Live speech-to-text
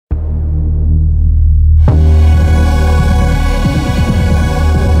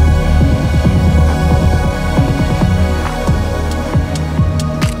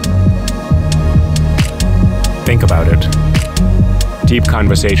Think About It. Deep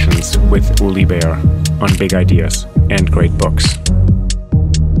conversations with Uli Baer on big ideas and great books.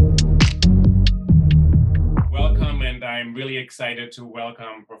 Welcome, and I'm really excited to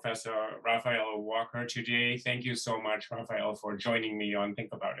welcome Professor Rafael Walker today. Thank you so much, Rafael, for joining me on Think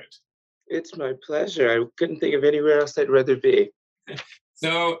About It. It's my pleasure. I couldn't think of anywhere else I'd rather be.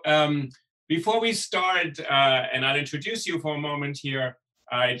 So before we start, and I'll introduce you for a moment here,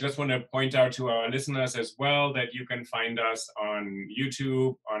 I just want to point out to our listeners as well that you can find us on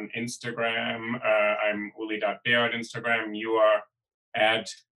YouTube, on Instagram. I'm Uli.Baer on Instagram. You are at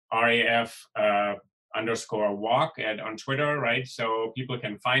RAF_walk on Twitter, right? So people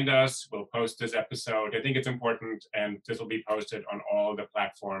can find us. We'll post this episode. I think it's important, and this will be posted on all the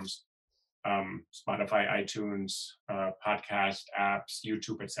platforms, Spotify, iTunes, podcast apps,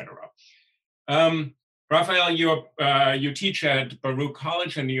 YouTube, etc. Rafael, you teach at Baruch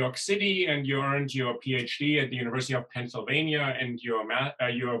College in New York City, and you earned your PhD at the University of Pennsylvania and your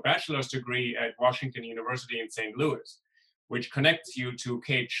bachelor's degree at Washington University in St. Louis, which connects you to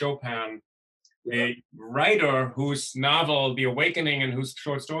Kate Chopin, the writer whose novel, The Awakening, and whose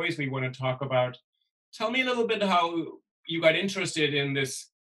short stories we want to talk about. Tell me a little bit how you got interested in this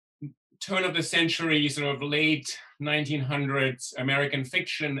turn of the century, sort of late 1900s American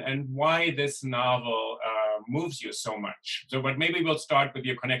fiction, and why this novel moves you so much. So, but maybe we'll start with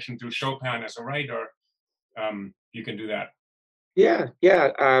your connection to Chopin as a writer. You can do that. Yeah.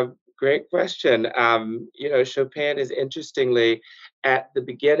 Great question. Chopin is interestingly at the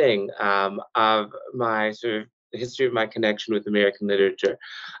beginning of my sort of the history of my connection with American literature.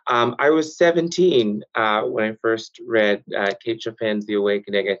 I was 17 when I first read Kate Chopin's The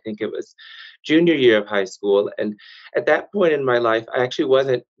Awakening. I think it was junior year of high school. And at that point in my life, I actually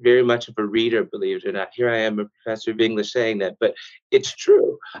wasn't very much of a reader, believe it or not. Here I am, a professor of English saying that, but it's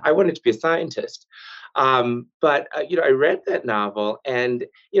true. I wanted to be a scientist. But I read that novel, and,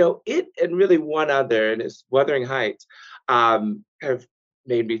 it and really one other, and it's Wuthering Heights, have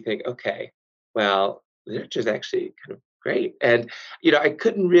made me think, okay, well, literature is actually kind of great. And, I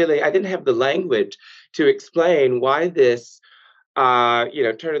didn't have the language to explain why this,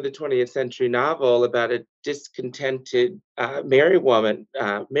 turn of the 20th century novel about a discontented married woman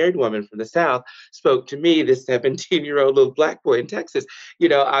from the South spoke to me, this 17-year-old little black boy in Texas.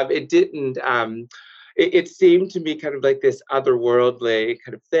 It didn't, it seemed to me kind of like this otherworldly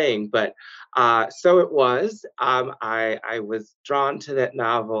kind of thing. But so it was. I was drawn to that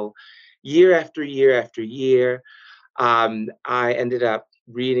novel year after year after year. I ended up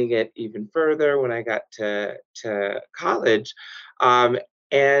reading it even further when I got to college.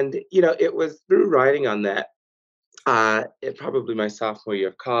 It was through writing on that, probably my sophomore year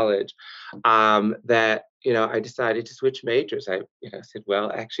of college, that, I decided to switch majors. I said,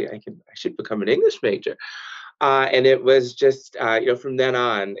 well, actually, I should become an English major. And it was just, from then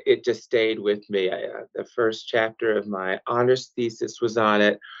on, it just stayed with me. The first chapter of my honors thesis was on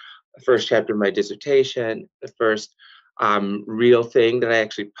it. The first chapter of my dissertation, the first real thing that I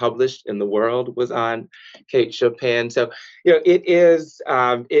actually published in the world was on Kate Chopin. So, it is,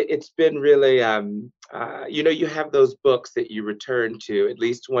 it's been really, you have those books that you return to at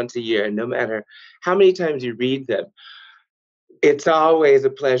least once a year, and no matter how many times you read them, it's always a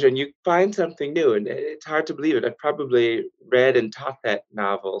pleasure, and you find something new, and it's hard to believe it. I've probably read and taught that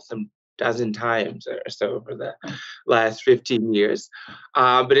novel some dozen times or so over the last 15 years.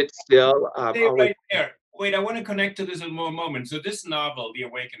 But it's still Stay right there. Wait, I want to connect to this in more moment. So this novel, The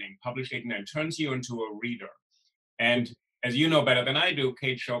Awakening, published 1989, turns you into a reader. And as you know better than I do,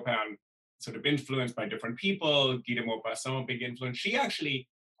 Kate Chopin, sort of influenced by different people, Guy de Maupassant, big influence. She actually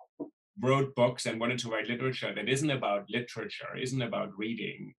wrote books and wanted to write literature that isn't about literature, isn't about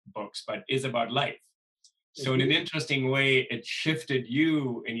reading books, but is about life. So in an interesting way, it shifted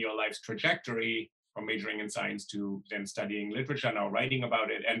you in your life's trajectory from majoring in science to then studying literature, now writing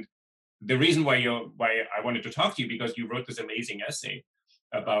about it. And the reason why I wanted to talk to you, because you wrote this amazing essay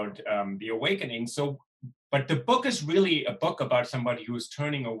about The Awakening. So, but the book is really a book about somebody who's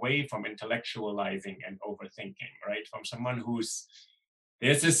turning away from intellectualizing and overthinking, right? From someone who's,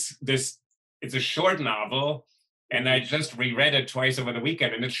 there's this, it's a short novel, and I just reread it twice over the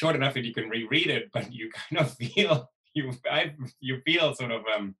weekend, and it's short enough that you can reread it, but you kind of feel, you feel sort of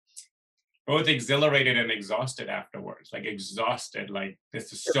both exhilarated and exhausted afterwards, like exhausted, like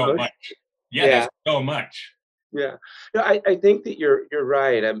this is so much. Yeah, there's so much. Yeah, no, I think that you're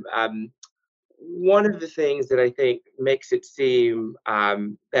right. One of the things that I think makes it seem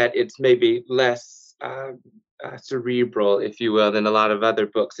that it's maybe less cerebral, if you will, than a lot of other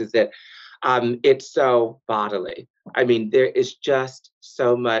books is that it's so bodily. I mean, there is just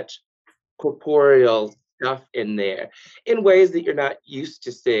so much corporeal stuff in there in ways that you're not used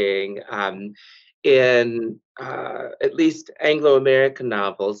to seeing in at least Anglo-American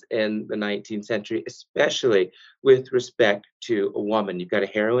novels in the 19th century, especially with respect to a woman. You've got a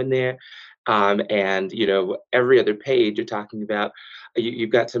heroine there, and every other page you're talking about, you've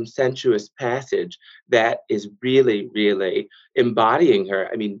got some sensuous passage that is really, really embodying her.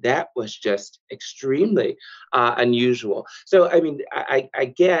 I mean, that was just extremely unusual. So, I mean, I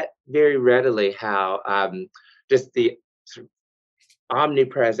get very readily how just the sort of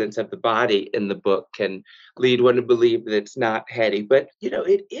omnipresence of the body in the book can lead one to believe that it's not heady, but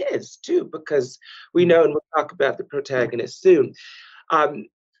it is too, because we Mm. know, and we'll talk about the protagonist soon. Um,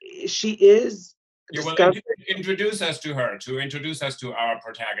 she is You will discovered. introduce us to her, to introduce us to our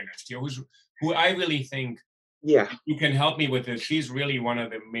protagonist, who I really think Yeah, you can help me with this. She's really one of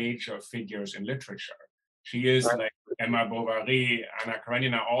the major figures in literature. She is like Emma Bovary, Anna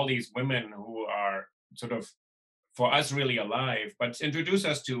Karenina, all these women who are sort of, for us, really alive. But introduce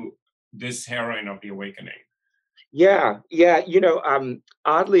us to this heroine of the awakening. yeah, yeah.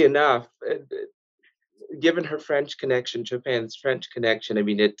 Oddly enough, given her French connection, Chopin's French connection, I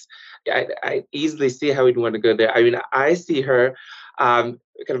mean, I easily see how we'd want to go there. I mean, I see her kind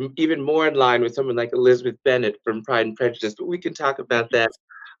of even more in line with someone like Elizabeth Bennet from Pride and Prejudice, but we can talk about that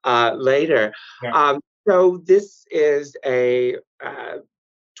later. Yeah. Um, so this is a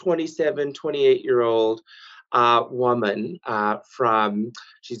 27, 28-year-old woman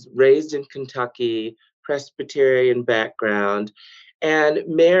she's raised in Kentucky, Presbyterian background, and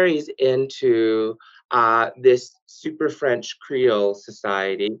marries into this super French Creole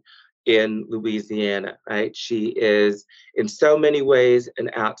society in Louisiana, right? She is in so many ways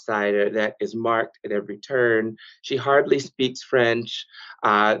an outsider that is marked at every turn. She hardly speaks French.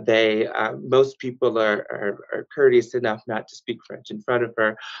 Most people are courteous enough not to speak French in front of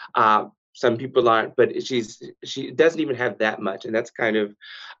her. Some people aren't, but she doesn't even have that much, and that's kind of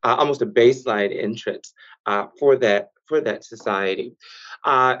almost a baseline entrance for that society.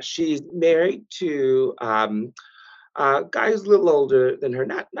 She's married to a guy who's a little older than her,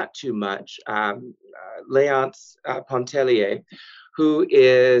 not too much, Leonce Pontellier, who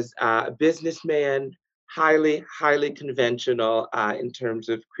is a businessman, highly, highly conventional in terms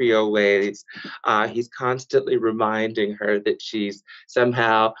of Creole ways. He's constantly reminding her that she's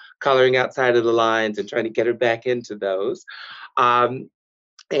somehow coloring outside of the lines and trying to get her back into those. Um,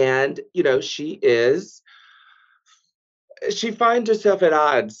 and, she finds herself at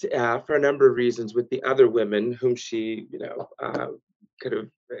odds for a number of reasons with the other women whom she, kind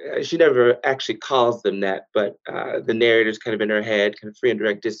of, she never actually calls them that, but the narrator's kind of in her head, kind of free and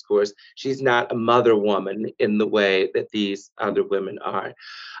direct discourse. She's not a mother woman in the way that these other women are.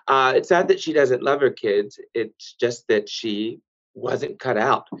 It's not that she doesn't love her kids, it's just that she wasn't cut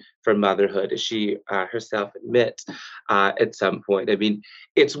out for motherhood, as she herself admits at some point. I mean,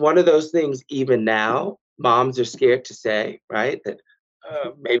 it's one of those things, even now, moms are scared to say, right? That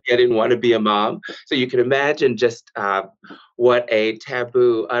maybe I didn't want to be a mom. So you can imagine just what a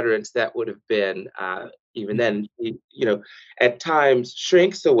taboo utterance that would have been. Even then, at times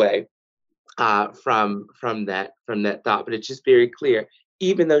shrinks away from that thought. But it's just very clear,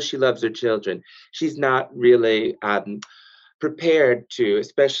 even though she loves her children, she's not really prepared to,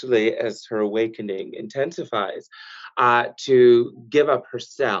 especially as her awakening intensifies, to give up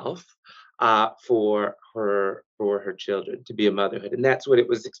herself for her children, to be a motherhood, and that's what it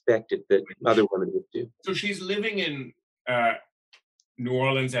was expected that mother women would do. So she's living in uh, New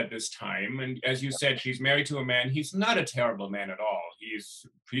Orleans at this time, and as you said, she's married to a man. He's not a terrible man at all.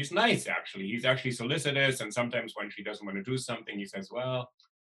 He's nice, actually. He's actually solicitous, and sometimes when she doesn't want to do something, he says, "Well,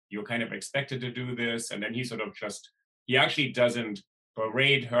 you're kind of expected to do this," and then he actually doesn't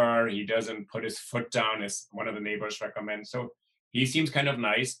berate her. He doesn't put his foot down, as one of the neighbors recommends. So he seems kind of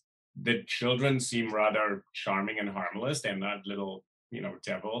nice. The children seem rather charming and harmless. They're not little,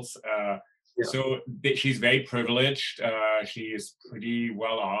 devils. Yeah. She's very privileged. She is pretty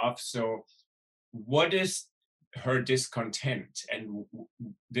well off. So what is her discontent? And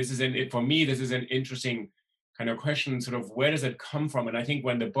for me, this is an interesting kind of question, sort of where does it come from? And I think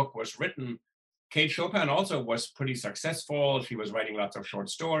when the book was written, Kate Chopin also was pretty successful. She was writing lots of short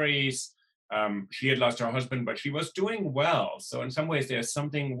stories. She had lost her husband, but she was doing well. So in some ways, there's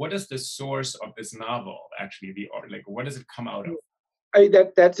something. What is the source of this novel actually? Or like, what does it come out of?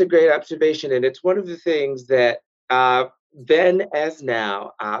 That's a great observation, and it's one of the things that then as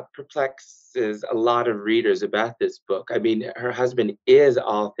now perplexes a lot of readers about this book. I mean, her husband is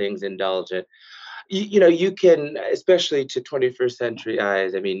all things indulgent. You can, especially to 21st century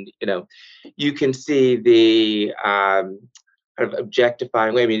eyes, I mean, you can see the kind of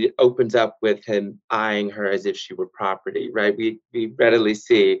objectifying way. I mean, it opens up with him eyeing her as if she were property, right? We readily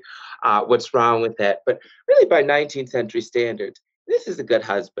see what's wrong with that. But really, by 19th century standards, this is a good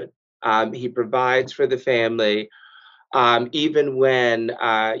husband. He provides for the family, even when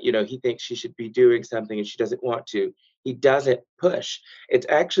he thinks she should be doing something and she doesn't want to. He doesn't push. It's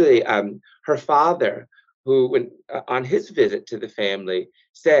actually her father who, when on his visit to the family,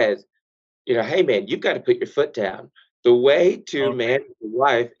 says, hey man, you've got to put your foot down. The way to Okay. manage your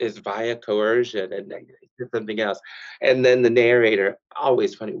wife is via coercion, and then something else. And then the narrator,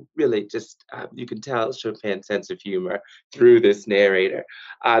 always funny, really just you can tell Chopin's sense of humor through this narrator.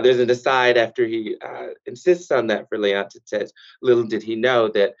 There's an aside after he insists on that for Leonce. It says, little did he know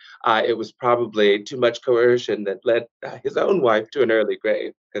that it was probably too much coercion that led his own wife to an early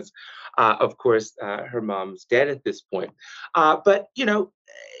grave, because of course her mom's dead at this point. But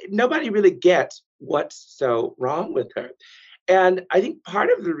nobody really gets what's so wrong with her. And I think part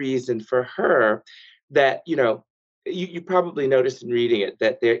of the reason for her that, you probably noticed in reading it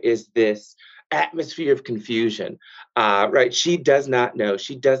that there is this atmosphere of confusion, right? She does not know,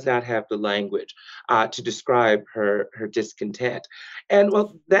 she does not have the language to describe her discontent. And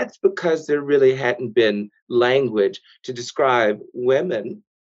well, that's because there really hadn't been language to describe women,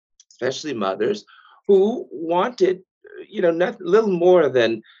 especially mothers, who wanted, little more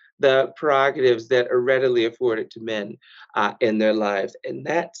than the prerogatives that are readily afforded to men in their lives. And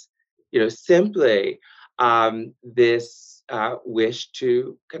that's, simply this wish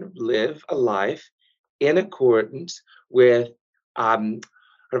to kind of live a life in accordance with um,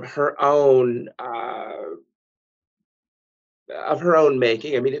 her own of her own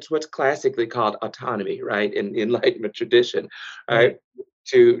making. I mean, it's what's classically called autonomy, right, in the Enlightenment tradition, Right. right?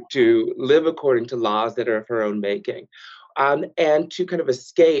 To live according to laws that are of her own making, and to kind of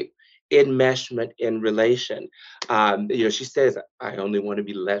escape enmeshment in relation. She says, "I only want to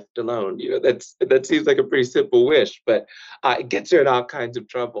be left alone." That seems like a pretty simple wish, but it gets her in all kinds of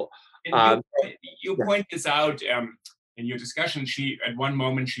trouble. And Um, you yeah, point this out in your discussion. She at one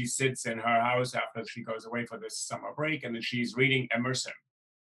moment she sits in her house after she goes away for this summer break, and then she's reading Emerson,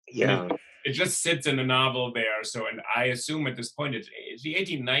 and yeah, it just sits in the novel there. So, and I assume at this point it's the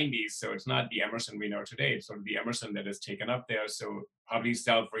 1890s, so it's not the Emerson we know today. It's sort of the Emerson that is taken up there. So probably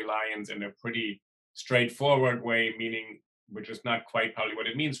self-reliance in a pretty straightforward way, meaning which is not quite probably what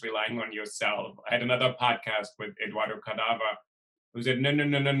it means, relying on yourself. I had another podcast with Eduardo Cadava who said, no, no,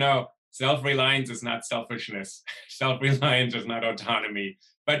 no, no, no. Self-reliance is not selfishness. Self-reliance is not autonomy.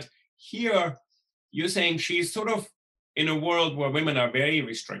 But here, you're saying she's sort of in a world where women are very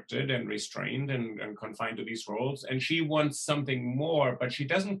restricted and restrained and confined to these roles, and she wants something more, but she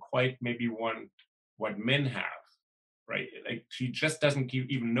doesn't quite maybe want what men have, right? Like she just doesn't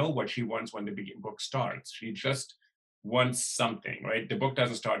even know what she wants when the book starts. She just wants something, right? The book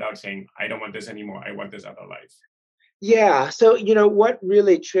doesn't start out saying, I don't want this anymore. I want this other life. yeah. So, what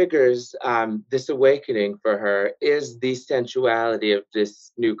really triggers this awakening for her is the sensuality of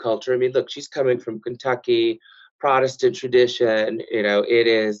this new culture. I mean, look, she's coming from Kentucky, Protestant tradition. It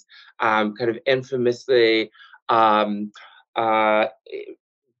is kind of infamously, um, uh,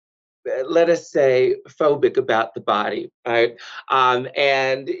 let us say, phobic about the body, right? And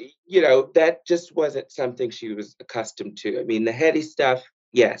that just wasn't something she was accustomed to. I mean, the heady stuff,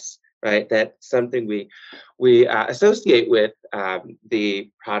 yes, right. That's something we associate with the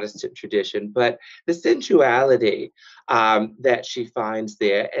Protestant tradition, but the sensuality that she finds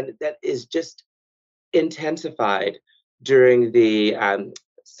there, and that is just intensified during the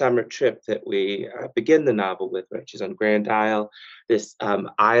summer trip that we begin the novel with, right? She's on Grand Isle, this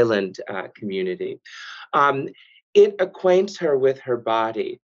island community. Um, it acquaints her with her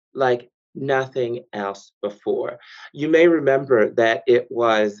body like nothing else before. You may remember that it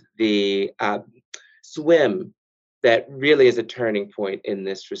was the swim that really is a turning point in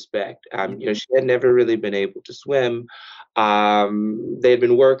this respect. She had never really been able to swim. They had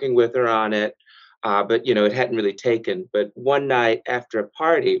been working with her on it, but it hadn't really taken. But one night after a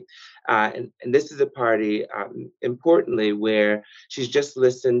party, and this is a party, importantly, where she's just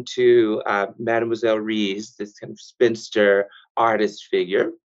listened to Mademoiselle Rees, this kind of spinster artist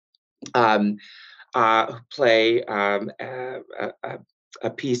figure, um, play a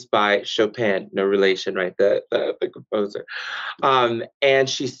piece by Chopin, no relation, right? The composer. And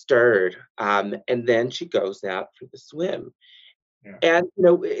she's stirred. And then she goes out for the swim. Yeah. And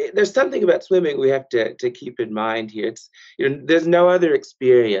there's something about swimming we have to keep in mind here. It's there's no other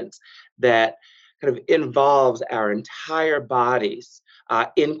experience that kind of involves our entire bodies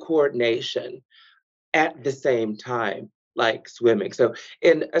in coordination at the same time, like swimming. So,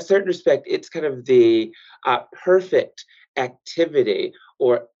 in a certain respect, it's kind of the perfect activity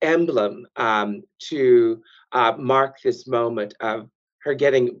or emblem to mark this moment of her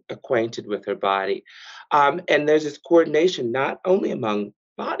getting acquainted with her body. And there's this coordination not only among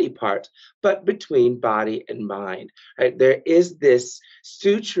body parts, but between body and mind. Right? There is this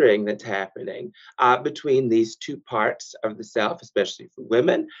suturing that's happening between these two parts of the self, especially for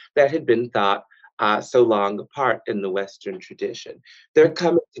women, that had been thought so long apart in the Western tradition. They're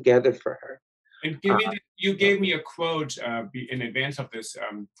coming together for her. And Uh, you gave me a quote in advance of this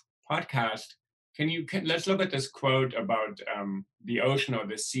podcast. Let's look at this quote about the ocean or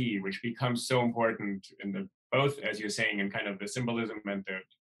the sea, which becomes so important in the both, as you're saying, in kind of the symbolism and the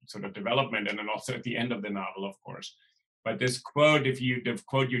sort of development, and then also at the end of the novel, of course. But this quote, the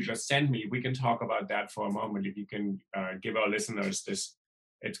quote you just sent me, we can talk about that for a moment. If you can give our listeners this,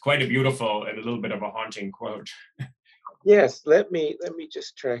 it's quite a beautiful and a little bit of a haunting quote. yes, let me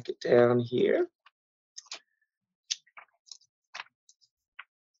just track it down here.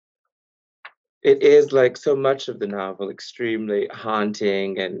 It is, like so much of the novel, extremely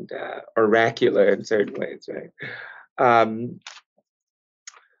haunting and oracular in certain ways, right? Um,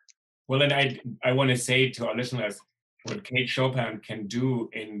 Well, and I want to say to our listeners what Kate Chopin can do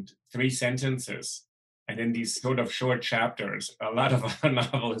in 3 sentences and in these sort of short chapters. A lot of other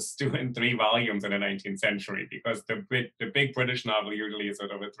novelists do in 3 volumes in the 19th century, because the big British novel usually is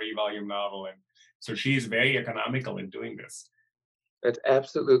sort of a 3 volume novel. And so she's very economical in doing this. that's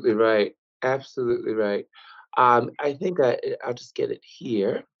absolutely right. Absolutely right. I think I'll just get it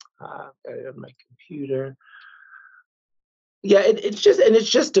here. Got it on my computer. Yeah, it's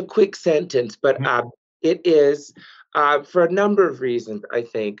just a quick sentence, but Mhm. it is for a number of reasons, I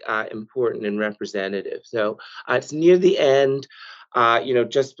think, important and representative. So it's near the end,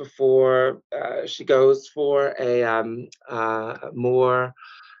 just before she goes for a more,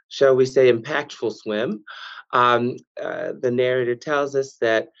 shall we say, impactful swim. The narrator tells us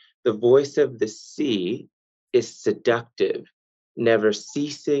that the voice of the sea is seductive, never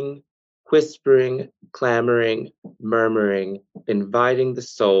ceasing, whispering, clamoring, murmuring, inviting the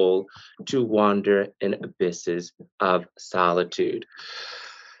soul to wander in abysses of solitude.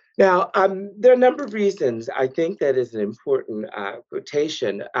 Now, there are a number of reasons I think that is an important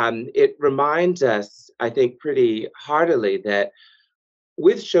quotation. It reminds us, I think, pretty heartily that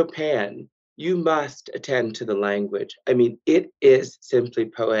with Chopin, you must attend to the language. I mean, it is simply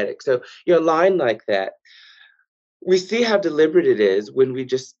poetic. So, a line like that, we see how deliberate it is when we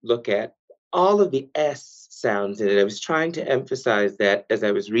just look at all of the S sounds in it. I was trying to emphasize that as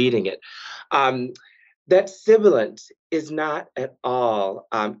I was reading it. Um, that sibilant is not at all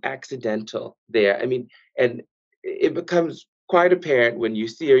accidental there. I mean, and it becomes quite apparent when you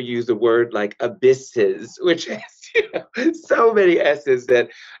see her use a word like abysses, which has so many S's that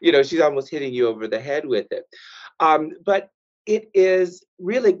she's almost hitting you over the head with it. But it is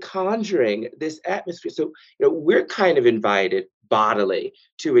really conjuring this atmosphere. So we're kind of invited bodily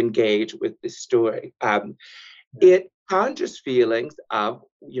to engage with this story. It conjures feelings of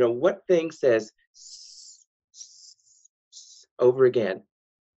what thing says over again,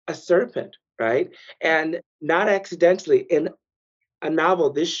 a serpent, right? And not accidentally, in a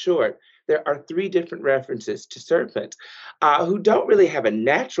novel this short, there are 3 different references to serpents who don't really have a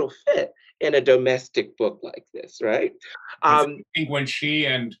natural fit in a domestic book like this, right? Yes, Um, I think when she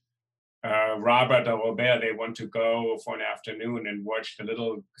and Robert or Robert, they want to go for an afternoon and watch the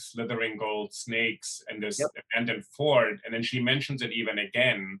little slithering gold snakes in this yep, abandoned fort. And then she mentions it even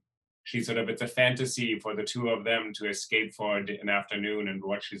again. It's a fantasy for the two of them to escape for an afternoon and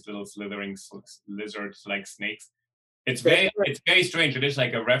watch these little slithering lizards like snakes. that's It's very strange. It is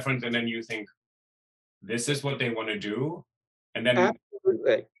like a reference, and then you think, this is what they want to do. And then,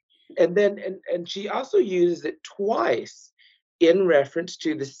 absolutely. And then and she also uses it twice in reference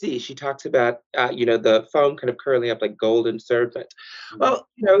to the sea. She talks about the foam kind of curling up like golden serpent. Well,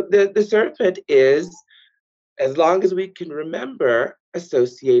 the serpent is, as long as we can remember,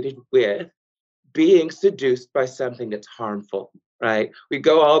 associated with being seduced by something that's harmful, right? We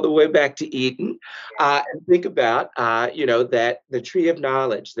go all the way back to Eden and think about, that the tree of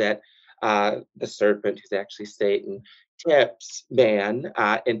knowledge that the serpent, who's actually Satan, tempts man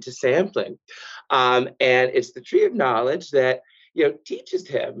into sampling. And it's the tree of knowledge that, teaches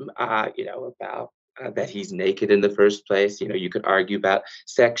him, about that he's naked in the first place. You could argue about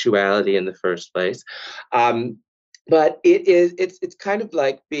sexuality in the first place. But it's kind of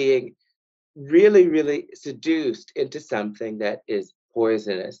like being really, really seduced into something that is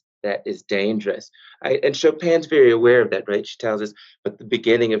poisonous that is dangerous. And Chopin's very aware of that, right? She tells us, but the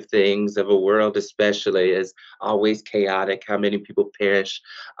beginning of things, of a world especially, is always chaotic. How many people perish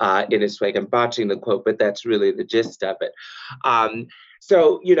in its wake? I'm botching the quote, but that's really the gist of it. Um,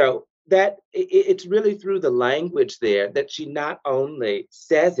 so, that it's really through the language there that she not only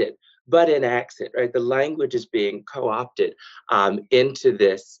says it, but enacts it, right? The language is being co-opted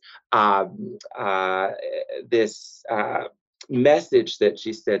into um, uh, this message that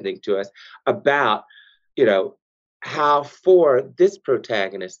she's sending to us about, you know, how for this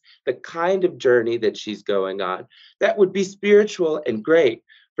protagonist, the kind of journey that she's going on, that would be spiritual and great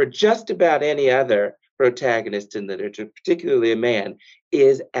for just about any other protagonist in literature, particularly a man,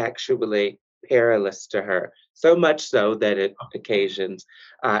 is actually perilous to her. So much so that it occasions,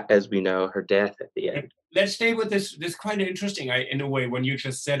 as we know, her death at the And end. let's stay with this kind of interesting, in a way, when you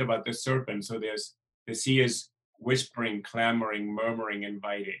just said about the serpent. So there's the sea is whispering, clamoring, murmuring,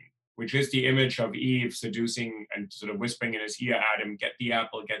 inviting, which is the image of Eve seducing and sort of whispering in his ear, Adam, get the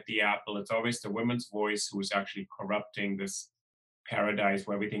apple, get the apple. It's always the woman's voice who is actually corrupting this paradise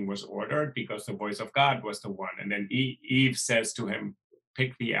where everything was ordered, because the voice of God was the one. And then Eve says to him,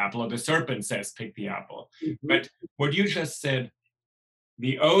 pick the apple, or the serpent says, pick the apple. Mhm. But what you just said,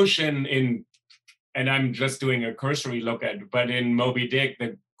 the ocean in, and I'm just doing a cursory look at, but in Moby Dick,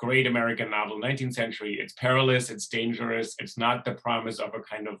 the great American novel, 19th century, it's perilous, it's dangerous, it's not the promise of a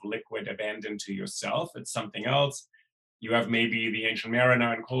kind of liquid abandoned to yourself, it's something else. You have maybe the Ancient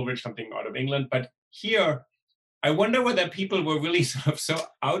Mariner and Coleridge, something out of England, but here, I wonder whether people were really sort of so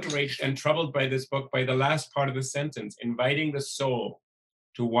outraged and troubled by this book, by the last part of the sentence, inviting the soul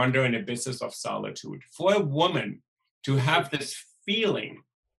to wander in abysses of solitude. For a woman to have this feeling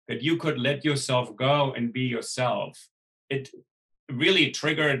that you could let yourself go and be yourself, it really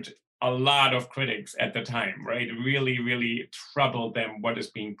triggered a lot of critics at the time, right? It really, really troubled them what is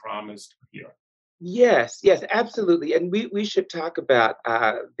being promised here. Yes, yes, absolutely. And we should talk about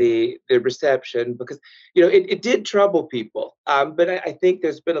the reception, because it did trouble people. But I think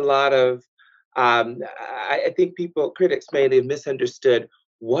there's been a lot of I think critics mainly have misunderstood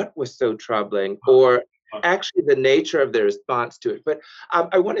what was so troubling, or actually the nature of the response to it. But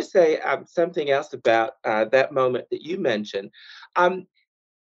I want to say something else about that moment that you mentioned. Um,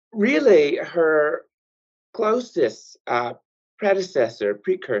 Really, her closest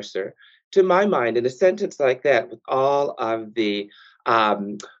precursor, to my mind, in a sentence like that, with all of the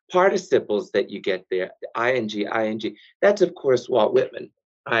um, participles that you get there, the ing, that's of course Walt Whitman,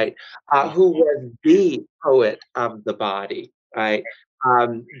 right? Who was the poet of the body, right?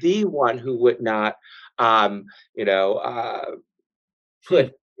 The one who would not, um, you know, uh,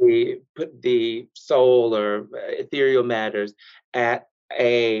 put the soul or ethereal matters at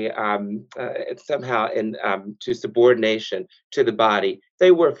somehow in to subordination to the body.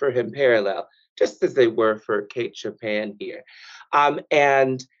 They were for him parallel, just as they were for Kate Chopin here.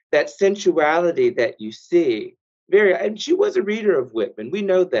 And that sensuality that you see, and she was a reader of Whitman. We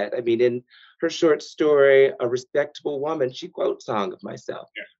know that. I mean, in her short story, A Respectable Woman, she quotes Song of Myself,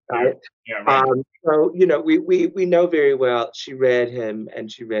 Yeah, yeah, right? yeah, right. So, we know very well she read him,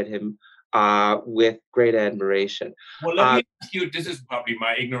 and she read him with great admiration. Well, let Um, me ask you, this is probably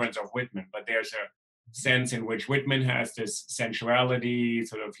my ignorance of Whitman, but there's a sense in which Whitman has this sensuality,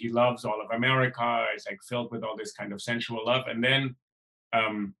 sort of, he loves all of America, it's like filled with all this kind of sensual love. And then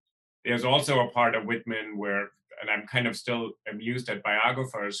um, there's also a part of Whitman where, and I'm kind of still amused at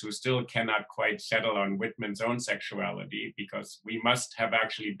biographers who still cannot quite settle on Whitman's own sexuality, because we must have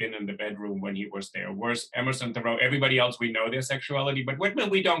actually been in the bedroom when he was there. Whereas Emerson, Thoreau, everybody else, we know their sexuality, but Whitman,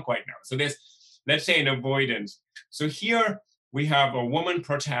 we don't quite know. So there's, let's say, an avoidance. So here we have a woman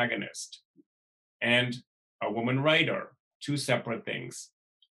protagonist and a woman writer, two separate things,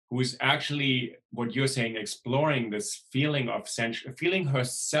 who is actually, what you're saying, exploring this feeling of feeling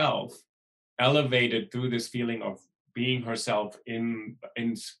herself elevated through this feeling of being herself in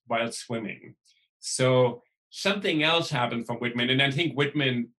while swimming. So something else happened from Whitman, and I think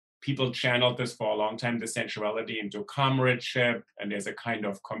Whitman, people channeled this for a long time, the sensuality into comradeship, and there's a kind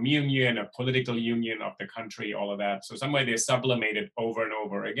of communion, a political union of the country, all of that. So some way they sublimated over and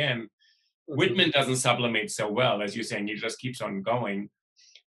over again. mhm. Whitman doesn't sublimate so well, as you're saying, he just keeps on going.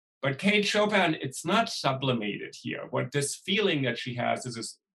 But Kate Chopin, it's not sublimated here. What this feeling that she has is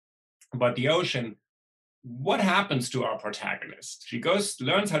this, about the ocean. What happens to our protagonist? She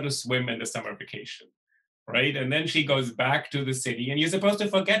learns how to swim in the summer vacation, right? And then she goes back to the city, and you're supposed to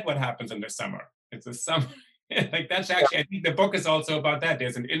forget what happens in the summer. It's a summer. Like, that's actually, I think the book is also about that.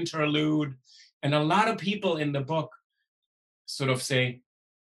 There's an interlude, and a lot of people in the book sort of say,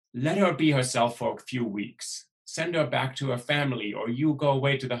 let her be herself for a few weeks. send her back to her family, or you go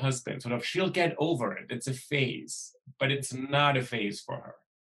away to the husband. Sort of, she'll get over it. It's a phase, but it's not a phase for her.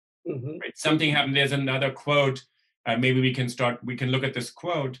 Mhm. Right? Something happened. There's another quote. Maybe we can look at this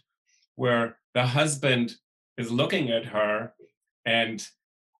quote where the husband is looking at her, and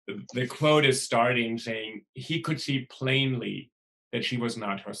the quote is starting saying, he could see plainly that she was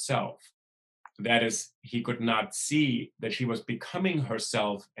not herself. That is, he could not see that she was becoming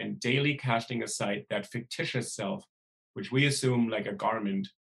herself and daily casting aside that fictitious self, which we assume like a garment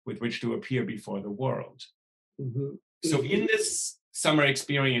with which to appear before the world. Mhm. So in this summer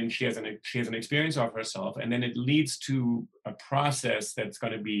experience, she has an experience of herself, and then it leads to a process that's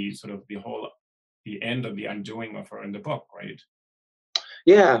going to be sort of the end of the undoing of her in the book, right?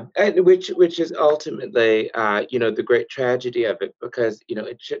 Yeah, and which is ultimately, the great tragedy of it, because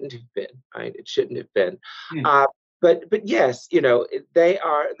it shouldn't have been, right? It shouldn't have been. Hmm. Uh, but yes, they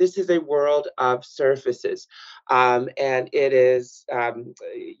are. This is a world of surfaces, and it is.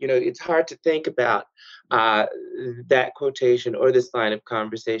 It's hard to think about uh, that quotation or this line of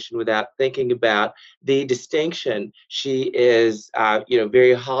conversation without thinking about the distinction she is,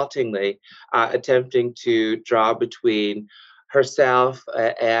 very haltingly attempting to draw between herself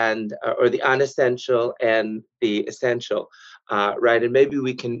and or the unessential and the essential, right? And maybe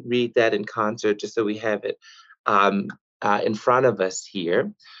we can read that in concert just so we have it um, in front of us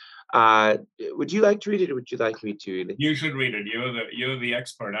here. Would you like to read it, or would you like me to read it? You should read it. You're the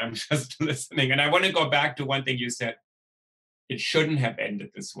expert. I'm just listening. And I want to go back to one thing you said. It shouldn't have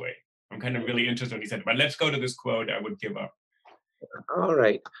ended this way. I'm kind of really interested when you said, but let's go to this quote. I would give up. All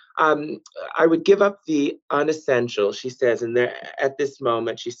right. Um, I would give up the unessential, she says, and there at this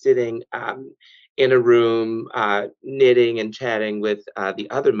moment she's sitting in a room knitting and chatting with the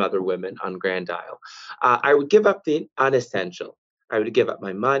other mother women on Grand Isle. I would give up the unessential. I would give up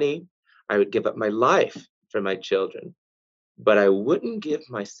my money. I would give up my life for my children, but I wouldn't give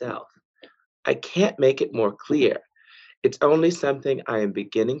myself. I can't make it more clear. It's only something I am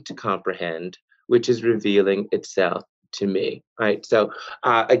beginning to comprehend, which is revealing itself to me, right? So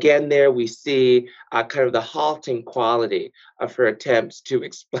again, there we see kind of the halting quality of her attempts to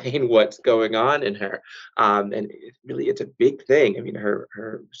explain what's going on in her, and it's a big thing. I mean,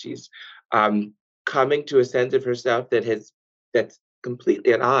 she's um, coming to a sense of herself that's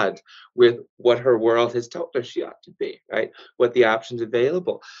completely at odds with what her world has told her she ought to be, right? What the options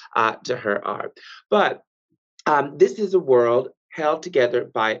available to her are, but this is a world held together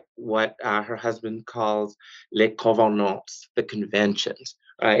by what her husband calls les convenances, the conventions,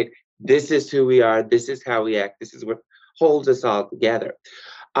 right? This is who we are. This is how we act. This is what holds us all together.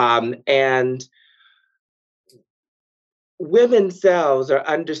 And women's selves are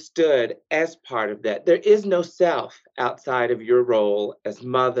understood as part of that. There is no self outside of your role as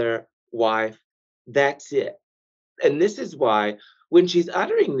mother, wife. That's it. And this is why when she's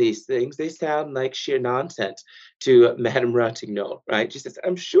uttering these things, they sound like sheer nonsense to Madame Ratignolle, right? She says,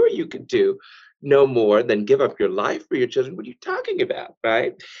 I'm sure you could do no more than give up your life for your children. What are you talking about,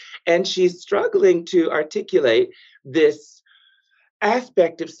 right? And she's struggling to articulate this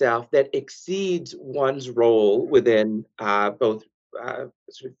aspect of self that exceeds one's role within both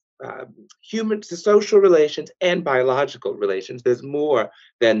sort of human social relations and biological relations. There's more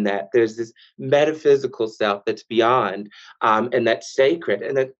than that. There's this metaphysical self that's beyond and that's sacred,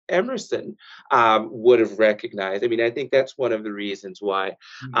 and that Emerson would have recognized. I mean, I think that's one of the reasons why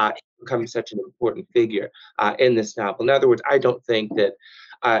he becomes such an important figure in this novel. In other words, I don't think that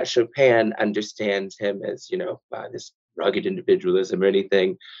Chopin understands him as, this rugged individualism or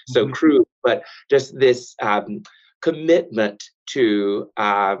anything so Mhm. crude, but just this commitment to,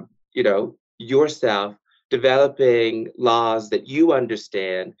 yourself, developing laws that you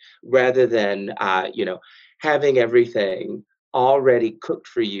understand rather than, having everything already cooked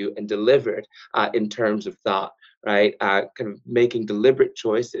for you and delivered in terms of thought, right? Kind of making deliberate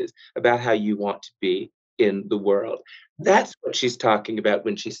choices about how you want to be in the world. That's what she's talking about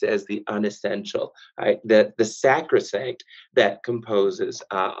when she says the unessential, right? The sacrosanct that composes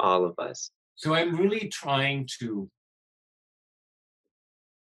all of us. So I'm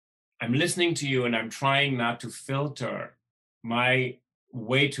listening to you and I'm trying not to filter my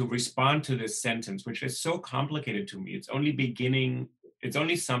way to respond to this sentence, which is so complicated to me. It's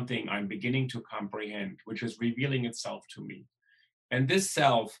only something I'm beginning to comprehend, which is revealing itself to me. And this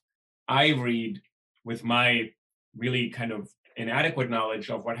self, I read with my really kind of inadequate knowledge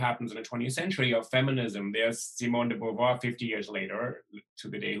of what happens in the 20th century of feminism. There's Simone de Beauvoir 50 years later to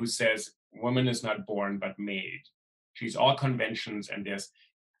the day who says, woman is not born but made. She's all conventions. And there's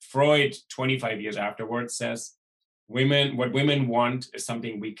Freud 25 years afterwards says, what women want is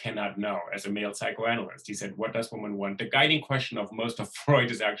something we cannot know. As a male psychoanalyst, he said, what does woman want? The guiding question of most of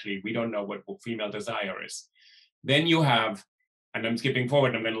Freud is actually, we don't know what female desire is. Then you have, and I'm skipping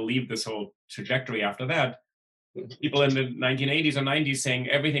forward, I'm going to leave this whole trajectory after that, people in the 1980s or 90s saying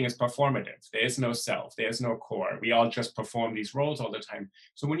everything is performative. There is no self, there's no core. We all just perform these roles all the time.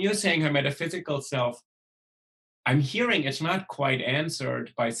 So when you're saying her metaphysical self, I'm hearing it's not quite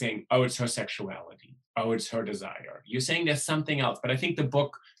answered by saying, oh, it's her sexuality. Oh, it's her desire. You're saying there's something else. But I think the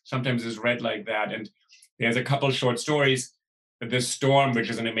book sometimes is read like that. And there's a couple short stories. The Storm, which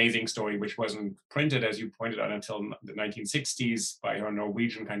is an amazing story, which wasn't printed, as you pointed out, until the 1960s by her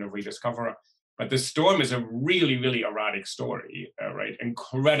Norwegian kind of rediscoverer. But The Storm is a really, really erotic story, right?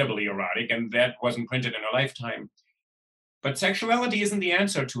 Incredibly erotic. And that wasn't printed in her lifetime. But sexuality isn't the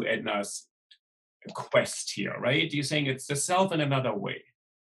answer to Edna's quest here, right? You're saying it's the self in another way.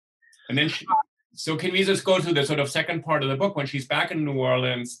 And then so can we just go to the sort of second part of the book when she's back in New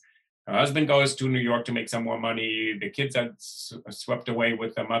Orleans? Her husband goes to New York to make some more money. The kids are swept away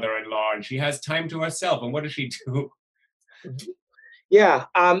with the mother-in-law, and she has time to herself. And what does she do? Yeah,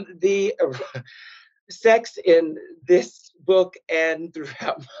 the sex in this book and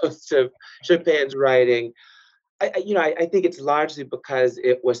throughout most of Chopin's writing, I think it's largely because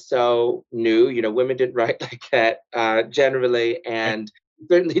it was so new. Women didn't write like that generally, and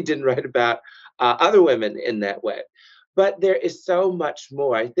certainly didn't write about other women in that way. But there is so much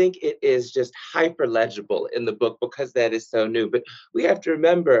more. I think it is just hyper legible in the book because that is so new. But we have to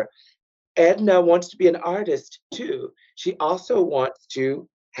remember, Edna wants to be an artist too. She also wants to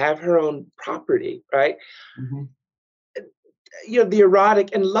have her own property, right? Mm-hmm. The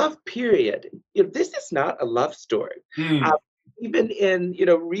erotic and love period. This is not a love story. Even in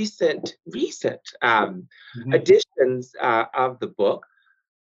recent editions of the book,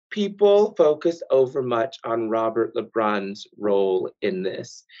 people focus overmuch on Robert Lebrun's role in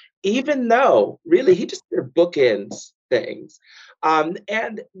this, even though really he just sort of bookends things.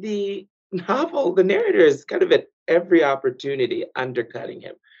 And the novel, the narrator is kind of at every opportunity undercutting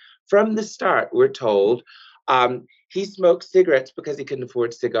him. From the start, we're told he smoked cigarettes because he couldn't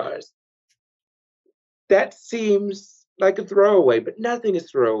afford cigars. That seems like a throwaway, but nothing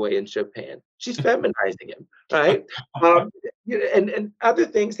is throwaway in Chopin. She's feminizing him, right? And other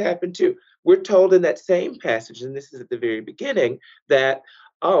things happen too. We're told in that same passage, and this is at the very beginning, that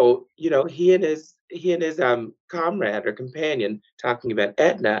he and his comrade or companion, talking about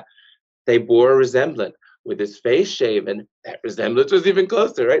Edna, they bore a resemblance. With his face shaven, that resemblance was even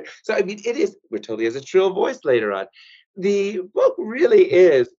closer, right? So, I mean, we're told he has a shrill voice later on. The book really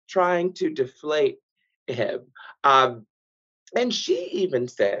is trying to deflate him. And she even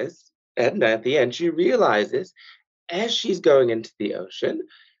says, Edna, at the end, she realizes as she's going into the ocean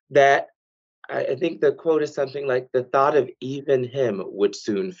that I think the quote is something like, the thought of even him would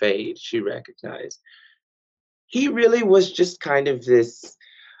soon fade, she recognized. He really was just kind of this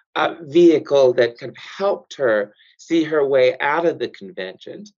vehicle that kind of helped her see her way out of the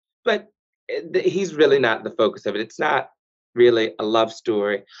conventions. But he's really not the focus of it. It's not really a love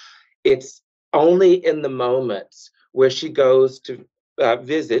story. It's only in the moments where she goes to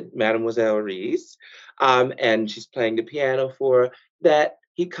visit Mademoiselle Reese, and she's playing the piano for her, that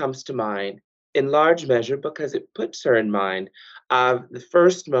he comes to mind, in large measure because it puts her in mind of the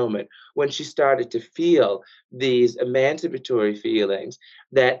first moment when she started to feel these emancipatory feelings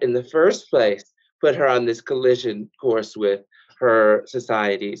that in the first place put her on this collision course with her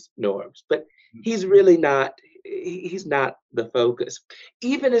society's norms. But he's really not, he's not the focus.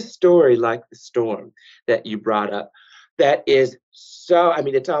 Even a story like The Storm that you brought up, that is so, I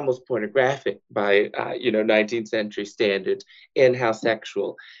mean, it's almost pornographic by 19th century standards in how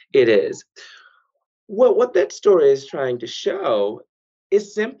sexual it is. What that story is trying to show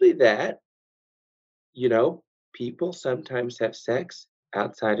is simply that, people sometimes have sex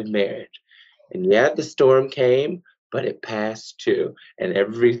outside of marriage. And yeah, the storm came, but it passed too. And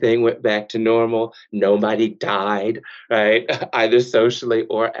everything went back to normal. Nobody died, right? Either socially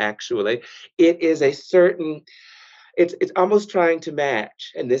or actually. It is a certain, it's almost trying to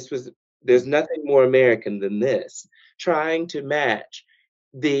match. And there's nothing more American than this, trying to match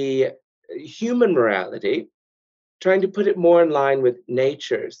the human morality, trying to put it more in line with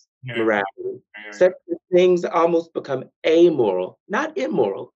nature's morality. Such that things almost become amoral, not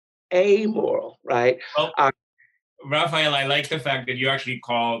immoral, amoral, right? Well, Raphael, I like the fact that you actually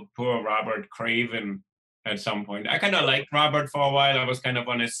called poor Robert craven at some point. I kind of liked Robert for a while. I was kind of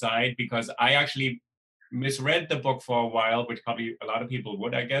on his side because I actually misread the book for a while, which probably a lot of people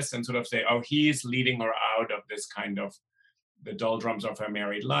would, I guess, and sort of say, oh, he's leading her out of this kind of the doldrums of her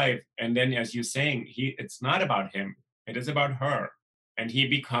married life. And then, as you're saying, it's not about him, it is about her. And he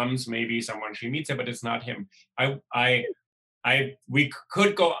becomes maybe someone she meets, but it's not him. We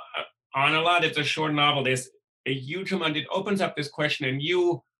could go on a lot. It's a short novel. There's a huge amount. It opens up this question, and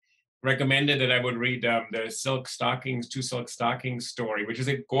you recommended that I would read the Two Silk Stockings story, which is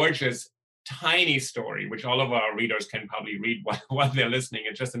a gorgeous, tiny story, which all of our readers can probably read while they're listening.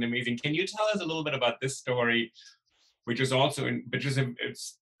 It's just an amazing. Can you tell us a little bit about this story, which is also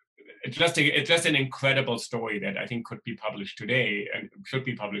it's just an incredible story that I think could be published today and should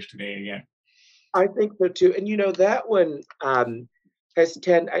be published today again. I think so too. And that one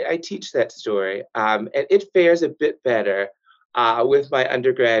I teach that story, and it fares a bit better with my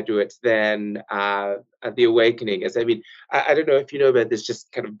undergraduates than The Awakening is. I mean, I don't know if you know about this,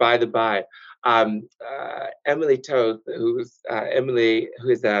 just kind of by the by. Emily Toth, who is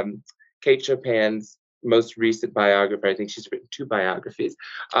Kate Chopin's most recent biographer. I think she's written 2 biographies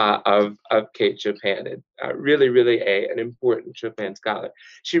of Kate Chopin, and really, really an important Chopin scholar.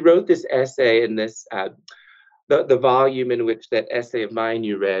 She wrote this essay in this the volume in which that essay of mine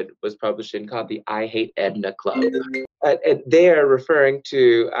you read was published in, called the I Hate Edna Club. And they're referring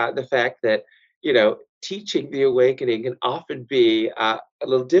to the fact that, teaching The Awakening can often be a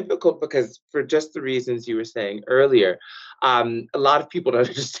little difficult because, for just the reasons you were saying earlier, a lot of people don't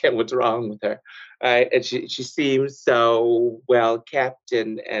understand what's wrong with her. And she seems so well kept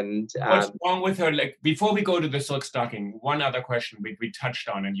and what's wrong with her? Like, before we go to the silk stocking, one other question we touched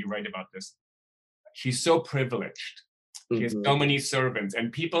on, and you write about this. She's so privileged. She has so many servants,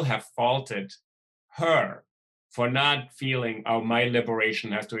 and people have faulted her for not feeling, oh, my liberation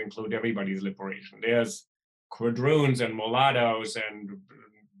has to include everybody's liberation. There's quadroons and mulattoes and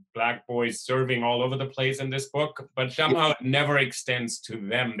Black boys serving all over the place in this book, but somehow it never extends to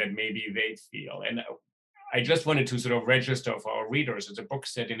them that maybe they feel. And I just wanted to sort of register for our readers. It's a book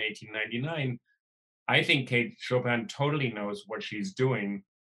set in 1899. I think Kate Chopin totally knows what she's doing,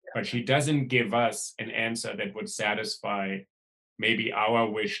 but she doesn't give us an answer that would satisfy maybe our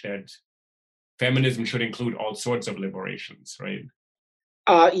wish that feminism should include all sorts of liberations, right?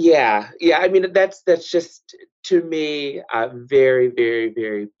 Yeah. I mean, that's just, to me, a very, very,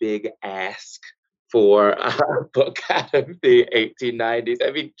 very big ask for a book out of the 1890s.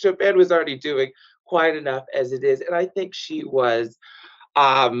 I mean, Chopin was already doing quite enough as it is, and I think she was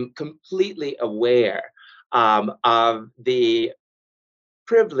completely aware of the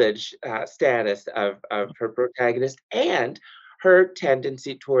privileged status of her protagonist and her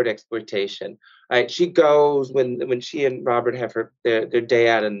tendency toward exploitation. Right, she goes when she and Robert have their day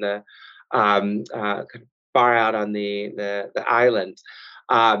out in the kind of far out on the island.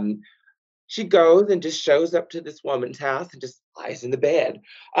 Um, she goes and just shows up to this woman's house and just lies in the bed,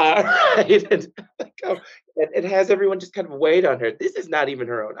 right? And, like, it has everyone just kind of wait on her. This is not even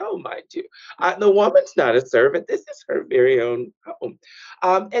her own home, mind you. The woman's not a servant. This is her very own home.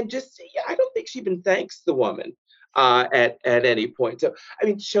 And just, yeah, I don't think she even thanks the woman at any point. So, I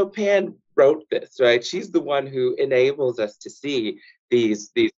mean, Chopin wrote this, right? She's the one who enables us to see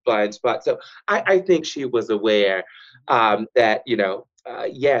these blind spots. So I think she was aware that,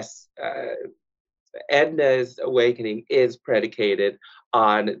 yes, Edna's awakening is predicated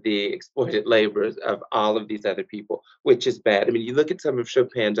on the exploited labors of all of these other people, which is bad. I mean, you look at some of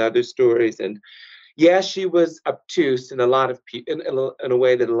Chopin's other stories, and yeah, she was obtuse in a lot of in a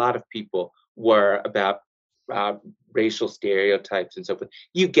way that a lot of people were about racial stereotypes and so forth.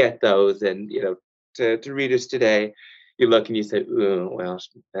 You get those, and to readers today, you look and you say, "Ooh, well,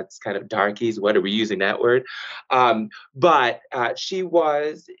 that's kind of darkies. What are we using that word?" But she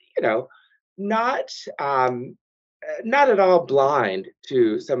was, not not at all blind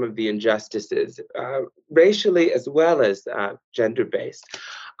to some of the injustices, racially as well as gender-based.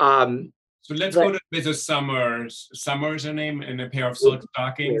 So let's go to Mrs. Summers. Summers, her name, and a pair of silk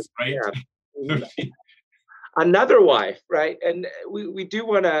stockings, right? Yeah. Another wife, right? And we do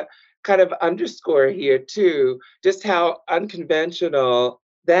want to kind of underscore here too, just how unconventional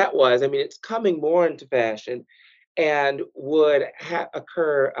that was. I mean, it's coming more into fashion and would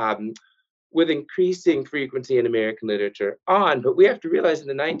occur with increasing frequency in American literature but we have to realize in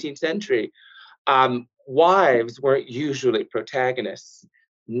the 19th century, wives weren't usually protagonists,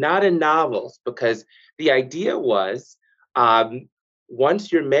 not in novels, because the idea was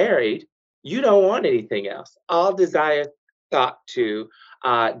once you're married, you don't want anything else. All desire thought to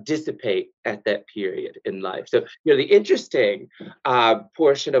dissipate at that period in life. So, the interesting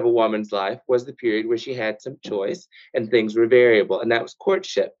portion of a woman's life was the period where she had some choice and things were variable, and that was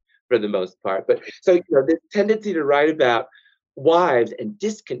courtship for the most part. But so, this tendency to write about wives and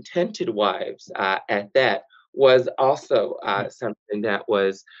discontented wives at that was also something that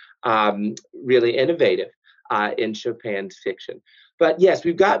was really innovative in Chopin's fiction. But yes,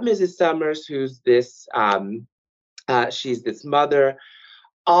 we've got Mrs. Summers, who's this, she's this mother,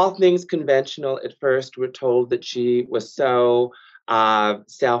 all things conventional at first. We're told that she was so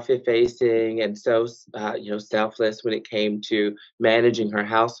self-effacing and so selfless when it came to managing her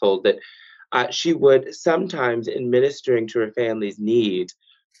household that she would sometimes, in ministering to her family's needs,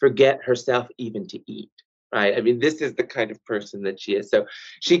 forget herself even to eat. Right. I mean, this is the kind of person that she is. So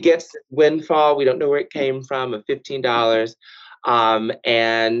she gets this windfall. We don't know where it came from, of $15.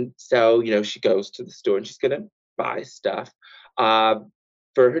 And so, she goes to the store and she's going to buy stuff uh,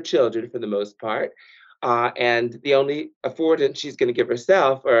 for her children for the most part. And the only affordance she's going to give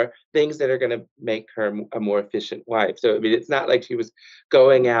herself are things that are going to make her a more efficient wife. So, I mean, it's not like she was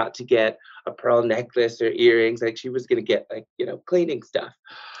going out to get a pearl necklace or earrings, like she was going to get, like, cleaning stuff.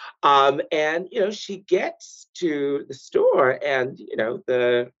 And, she gets to the store and,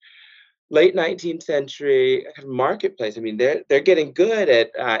 the late 19th century kind of marketplace. I mean, they're getting good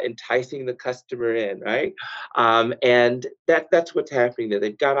at enticing the customer in, right? And that's what's happening there.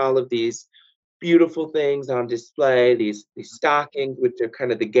 They've got all of these beautiful things on display, these stockings, which are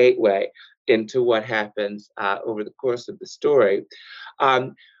kind of the gateway into what happens over the course of the story.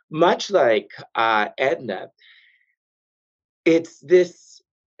 Um, Much like Edna, it's this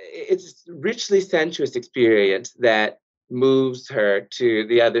it's richly sensuous experience that moves her to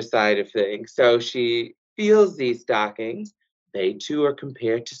the other side of things. So she feels these stockings. They too are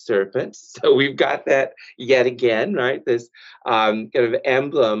compared to serpents. So we've got that yet again, right? This kind of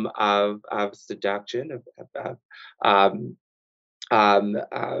emblem of seduction, um,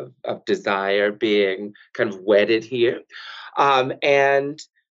 of desire being kind of wedded here. And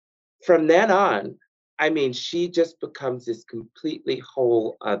from then on, I mean, she just becomes this completely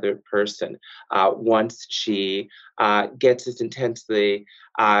whole other person once she gets this intensely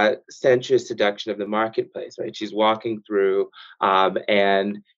sensuous seduction of the marketplace, right? She's walking through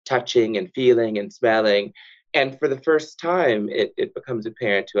and touching and feeling and smelling. And for the first time, it becomes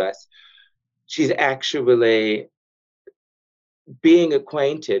apparent to us she's actually being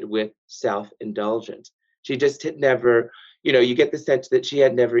acquainted with self-indulgence. She just had never, you get the sense that she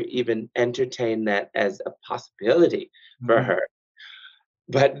had never even entertained that as a possibility for Mhm. her.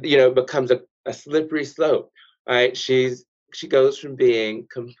 But it becomes a slippery slope, right? She goes from being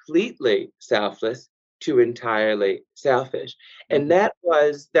completely selfless to entirely selfish. And Mhm.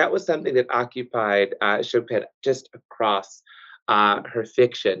 that was something that occupied Chopin just across her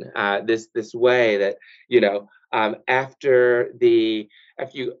fiction. This way that, after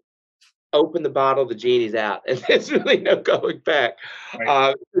you open the bottle, the genie's out, and there's really no going back.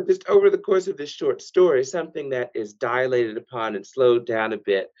 Right. Just over the course of this short story, something that is dilated upon and slowed down a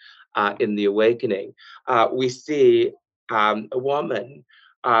bit in The Awakening, we see a woman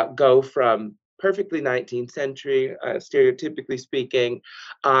go from perfectly 19th century, stereotypically speaking,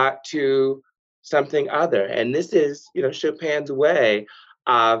 to something other. And this is, Chopin's way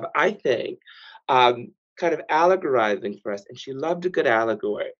of, I think, kind of allegorizing for us, and she loved a good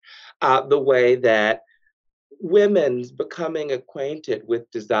allegory, the way that women's becoming acquainted with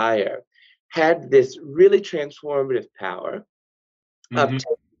desire had this really transformative power of Mhm.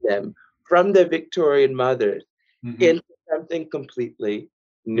 taking them from their Victorian mothers Mhm. into something completely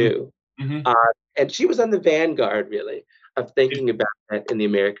Mhm. new. Mhm. Uh, and she was on the vanguard, really, of It's thinking about that in the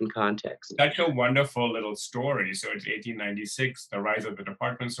American context. such a wonderful little story. So it's 1896, the rise of the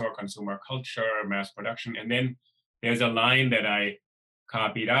department store, consumer culture, mass production. And then there's a line that I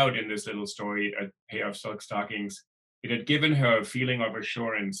copied out in this little story, a pair of silk stockings. It had given her a feeling of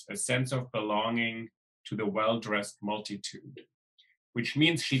assurance, a sense of belonging to the well-dressed multitude, which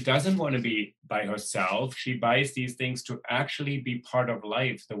means she doesn't want to be by herself. She buys these things to actually be part of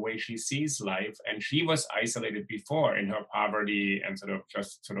life, the way she sees life. And she was isolated before in her poverty and sort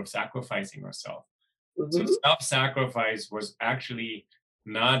of sacrificing herself. So Hmm. self-sacrifice was actually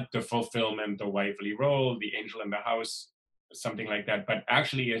not the fulfillment, the wifely role, the angel in the house, something like that, but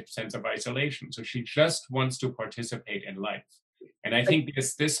actually a sense of isolation. So she just wants to participate in life. And I think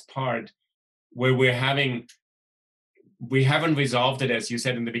there's this part where we haven't resolved it, as you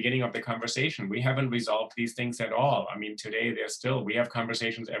said in the beginning of the conversation. We haven't resolved these things at all. I mean, today we have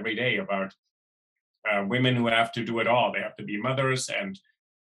conversations every day about women who have to do it all. They have to be mothers and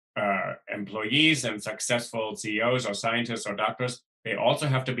employees and successful CEOs or scientists or doctors. They also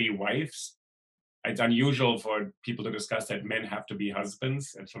have to be wives. It's unusual for people to discuss that men have to be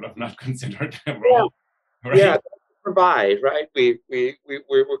husbands. It's sort of not considered a Yeah, role, yeah, right? provide, right?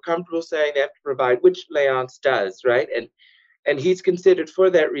 We're comfortable saying they have to provide, which Leonce does, right? And he's considered for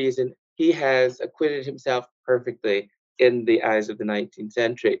that reason. He has acquitted himself perfectly in the eyes of the 19th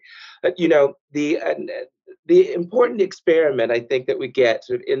century. You know, the important experiment I think that we get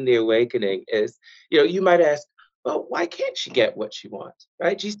sort of in the awakening is, you know, you might ask, well, why can't she get what she wants,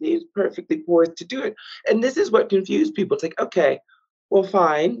 right? She seems perfectly poised to do it. And this is what confused people. It's like, okay, well,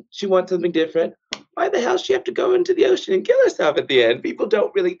 fine, she wants something different. Why the hell she have to go into the ocean and kill herself at the end? People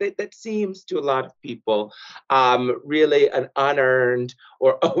don't really, that seems to a lot of people really an unearned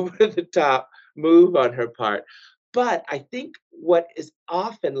or over the top move on her part. But I think what is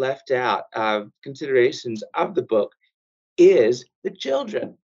often left out of considerations of the book is the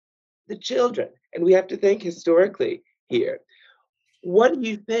children, the children. And we have to think historically here. What do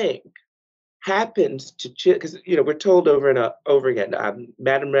you think happens to children? Because, you know, we're told over and over again,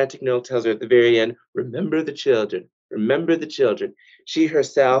 Madame Ratignolle tells her at the very end, remember the children, remember the children. She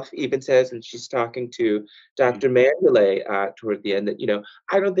herself even says when she's talking to Mm. Dr. Mandalay toward the end that, you know,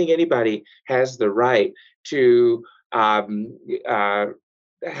 I don't think anybody has the right to um, uh,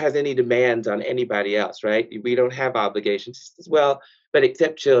 has any demands on anybody else, right? We don't have obligations. She says, well, but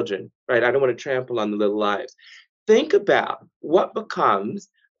except children, right? I don't want to trample on the little lives. Think about what becomes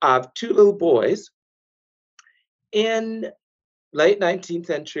of two little boys in late 19th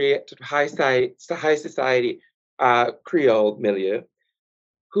century high society Creole milieu,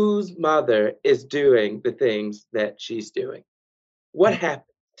 whose mother is doing the things that she's doing. What Mm.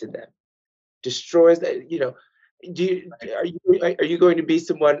 happens to them? Destroys that, you know, are you going to be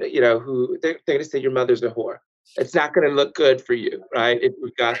someone, you know, who they're going to say your mother's a whore? It's not going to look good for you, right? If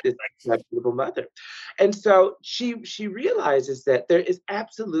you've got this beautiful mother. And so she realizes that there is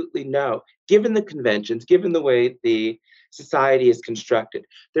absolutely no, given the conventions, given the way the society is constructed,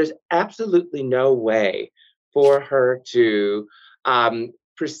 there's absolutely no way for her to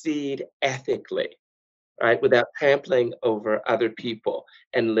proceed ethically, right, without trampling over other people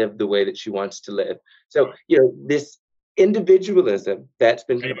and live the way that she wants to live. So, Right. you know, this individualism that's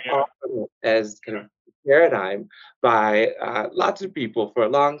been kind of Yeah. offered as kind Yeah. of paradigm by lots of people for a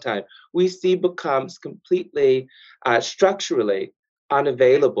long time, we see becomes completely structurally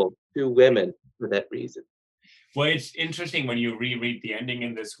unavailable to women for that reason. Well, it's interesting when you reread the ending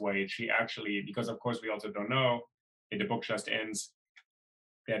in this way. She actually, because of course we also don't know, the book just ends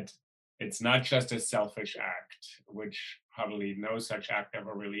that it's not just a selfish act, which probably no such act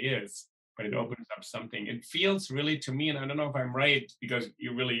ever really is, but it opens up something. It feels really to me, and I don't know if I'm right, because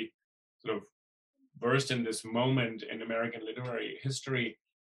you really sort of versed in this moment in American literary history,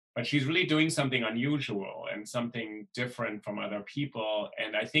 but she's really doing something unusual and something different from other people.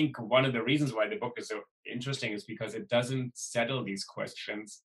 And I think one of the reasons why the book is so interesting is because it doesn't settle these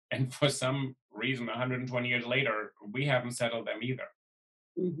questions. And for some reason, 120 years later, we haven't settled them either.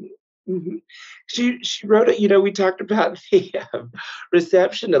 Mhm, mhm. She wrote it, you know, we talked about the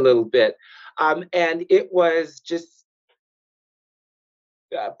reception a little bit, and it was just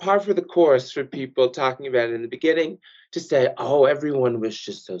par for the course for people talking about it in the beginning to say, oh, everyone was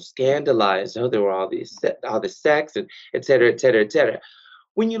just so scandalized. Oh, there were all this sex and et cetera, et cetera, et cetera.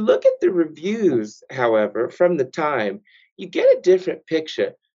 When you look at the reviews, however, from the time, you get a different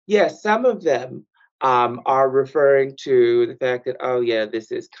picture. Yes, some of them are referring to the fact that, oh, yeah,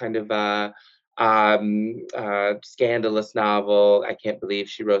 this is kind of a scandalous novel. I can't believe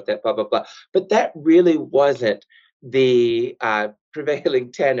she wrote that, blah, blah, blah. But that really wasn't the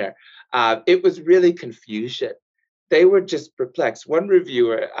prevailing tenor. It was really confusion. They were just perplexed. One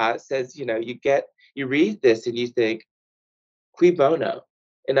reviewer says, you know, you read this and you think, qui bono?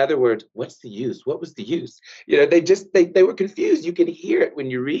 In other words, what's the use? What was the use? You know, they were confused. You can hear it when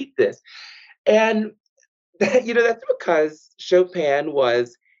you read this. And that, you know, that's because Chopin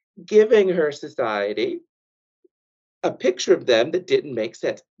was giving her society a picture of them that didn't make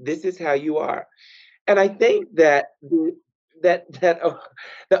sense. This is how you are. And I think that the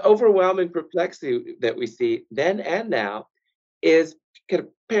overwhelming perplexity that we see then and now is kind of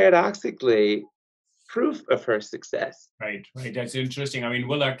paradoxically proof of her success. Right, right. That's interesting. I mean,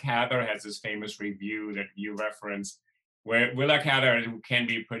 Willa Cather has this famous review that you reference, where Willa Cather, who can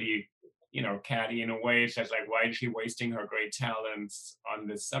be pretty, catty in a way, says like, why is she wasting her great talents on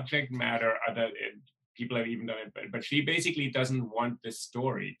this subject matter? People have even done it, but she basically doesn't want this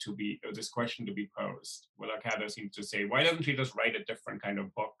story to be, or this question to be posed. Willa Cather seems to say, why doesn't she just write a different kind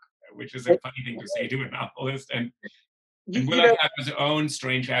of book? Which is a funny thing to say to a novelist. And You Willa know, Cather's own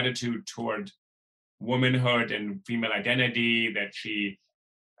strange attitude toward womanhood and female identity that she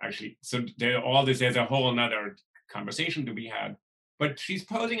actually, so there's a whole another conversation to be had, but she's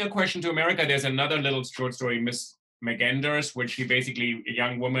posing a question to America. There's another little short story, Miss McGenders, which she basically, a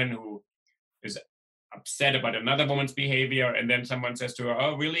young woman who is upset about another woman's behavior, and then someone says to her,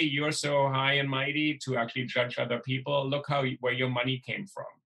 "Oh, really? You're so high and mighty to actually judge other people? Look where your money came from."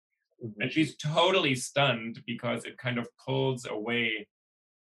 And Mhm. she's totally stunned because it kind of pulls away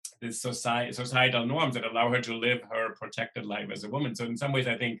this societal norms that allow her to live her protected life as a woman. So in some ways,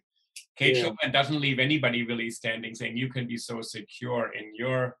 I think Kate Yeah. Chopin doesn't leave anybody really standing, saying you can be so secure in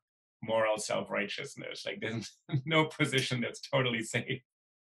your moral self-righteousness. Like there's no position that's totally safe.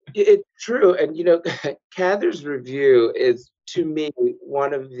 It's true, and, Cather's review is, to me,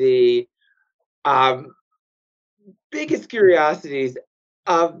 one of the, um, biggest curiosities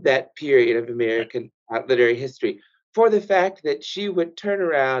of that period of American, literary history, for the fact that she would turn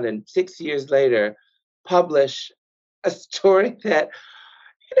around and 6 years later publish a story that,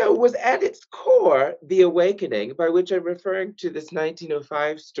 was at its core The Awakening, by which I'm referring to this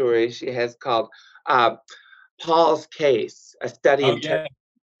 1905 story she has called, uh, Paul's Case: A Study Oh in Terror. yeah.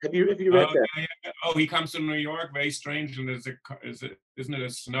 Have you Oh read that? yeah, yeah. Oh, he comes to New York, very strange, and isn't it a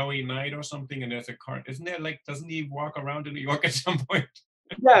snowy night or something? And there's a car. Isn't there like doesn't he walk around in New York at some point?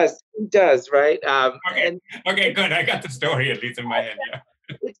 Yes, he does, right? Okay, And okay, good. I got the story at least in my head. Yeah,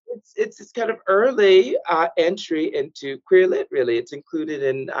 it's this kind of early entry into queer lit. Really, it's included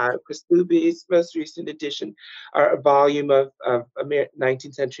in Chris Luby's most recent edition, or a volume of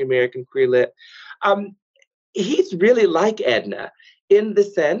 19th century American queer lit. Um, he's really like Edna in the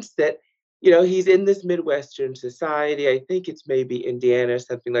sense that he's in this Midwestern society. I think it's maybe Indiana or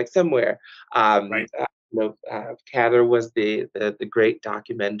something, like somewhere. right. Cather was the great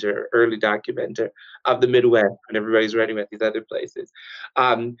documenter, early documenter of the Midwest when everybody's writing about these other places.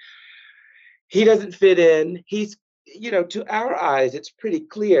 Um, he doesn't fit in. He's, to our eyes, it's pretty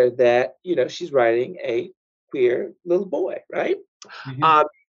clear that she's writing a queer little boy, right? Mhm. Um,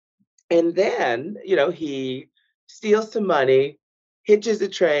 and then, he steals some money, hitches a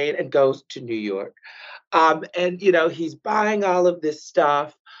train, and goes to New York. And, he's buying all of this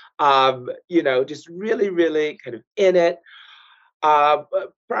stuff, just really, really kind of in it.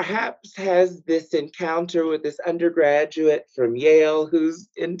 But perhaps has this encounter with this undergraduate from Yale who's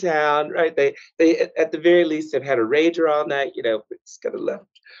in town, right? They at the very least have had a rager all night, it's kind of left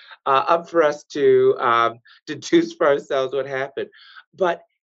up for us to deduce for ourselves what happened. But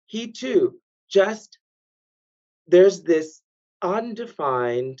he too, just there's this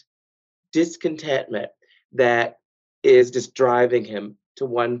undefined discontentment that is just driving him to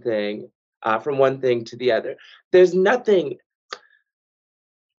one thing, from one thing to the other. There's nothing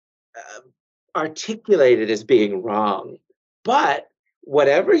uh, articulated as being wrong, but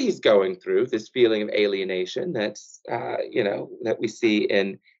whatever he's going through, this feeling of alienation that we see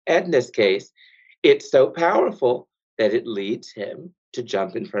in Edna's case, it's so powerful that it leads him to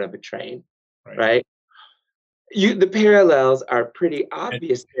jump in front of a train, Right. right? The parallels are pretty And,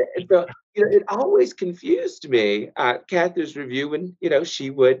 obvious there. And so, it always confused me, Cather's review, when,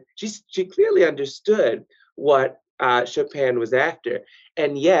 she clearly understood what Chopin was after,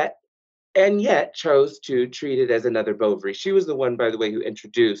 and yet chose to treat it as another Bovary. She was the one, by the way, who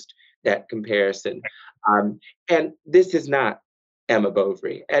introduced that comparison. Um, and this is not Emma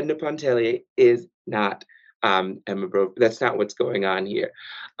Bovary. Edna Pontellier is not Emma Bovary. That's not what's going on here.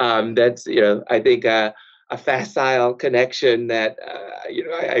 That's, I think, a facile connection that,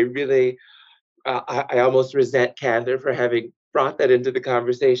 I really, I almost resent Cather for having brought that into the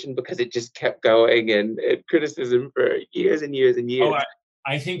conversation, because it just kept going, and criticism for years and years and oh, years.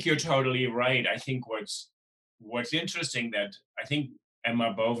 I think you're totally right. I think what's interesting that I think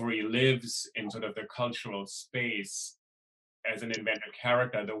Emma Bovary lives in sort of the cultural space as an invented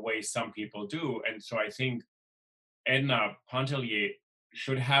character the way some people do, and so I think Edna Pontellier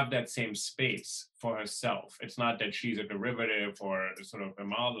should have that same space for herself. It's not that she's a derivative or sort of a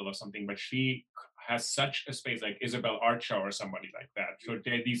model or something, but she has such a space like Isabel Archer or somebody like that. So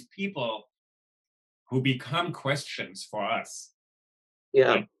there are these people who become questions for us,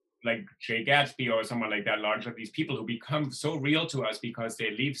 Yeah. like Jay Gatsby or someone like that, larger these people who become so real to us because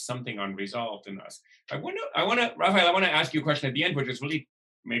they leave something unresolved in us. Raphael, I want to ask you a question at the end, which is really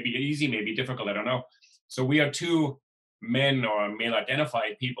maybe easy, maybe difficult, I don't know. So we are two men or male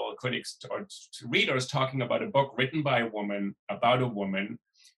identified people, critics or readers talking about a book written by a woman about a woman,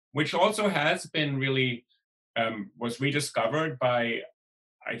 which also has been really was rediscovered by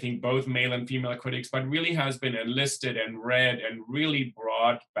I think both male and female critics, but really has been enlisted and read and really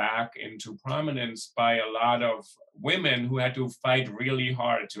brought back into prominence by a lot of women who had to fight really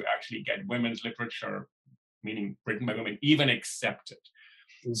hard to actually get women's literature, meaning written by women, even accepted.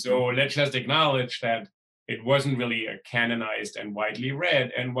 Mhm. So let's just acknowledge that it wasn't really canonized and widely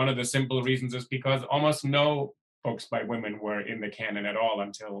read. And one of the simple reasons is because almost no books by women were in the canon at all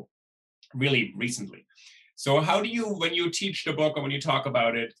until really recently. So how do you, when you teach the book or when you talk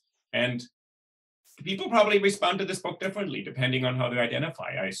about it, and people probably respond to this book differently depending on how they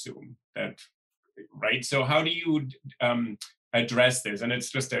identify, I assume that, right? So how do you address this? And it's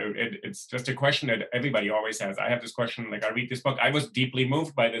just a question that everybody always has. I have this question, like I read this book, I was deeply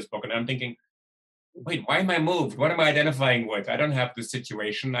moved by this book, and I'm thinking, wait, why am I moved? What am I identifying with? I don't have the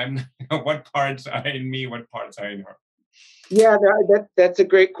situation. I'm what parts are in me, what parts are in her? Yeah, that's a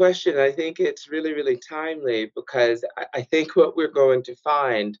great question. I think it's really, really timely because I think what we're going to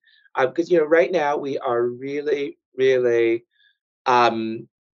find, because right now we are really, really, um,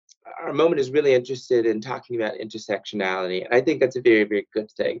 our moment is really interested in talking about intersectionality, and I think that's a very, very good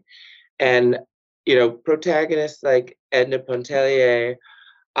thing. And protagonists like Edna Pontellier.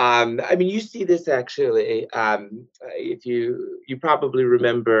 I mean, you see this actually. If you probably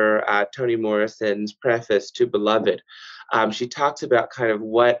remember Toni Morrison's preface to Beloved, she talks about kind of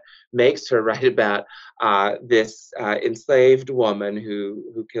what makes her write about this enslaved woman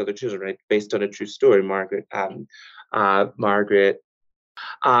who killed her children, right? Based on a true story, Margaret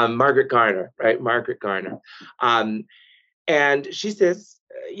Garner, right? Margaret Garner. Um, and she says,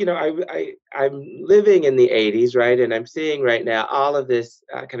 I'm living in the 80s, right? And I'm seeing right now all of this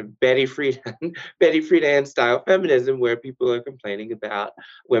kind of Betty Friedan, Betty Friedan style feminism where people are complaining about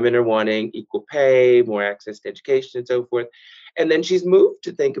women are wanting equal pay, more access to education, and so forth. And then she's moved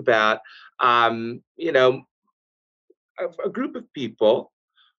to think about, a group of people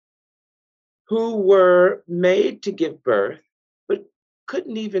who were made to give birth, but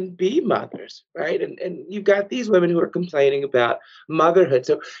couldn't even be mothers, right? And you've got these women who are complaining about motherhood.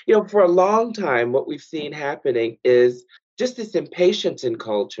 So, for a long time, what we've seen happening is just this impatience in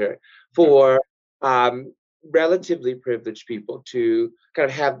culture for relatively privileged people to kind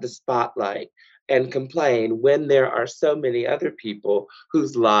of have the spotlight and complain when there are so many other people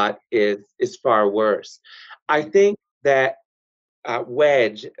whose lot is far worse. I think that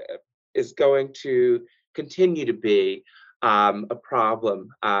wedge is going to continue to be a problem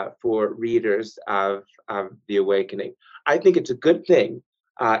for readers of The Awakening. I think it's a good thing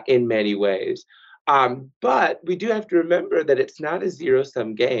in many ways. But we do have to remember that it's not a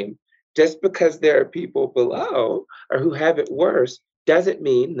zero-sum game. Just because there are people below or who have it worse doesn't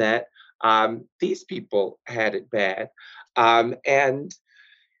mean that these people had it bad. And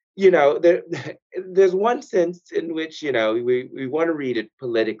there, there's one sense in which, we want to read it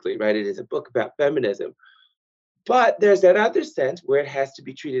politically, right? It is a book about feminism. But there's that other sense where it has to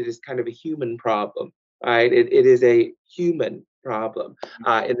be treated as kind of a human problem, right? It is a human problem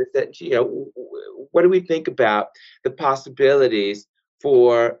in the sense, what do we think about the possibilities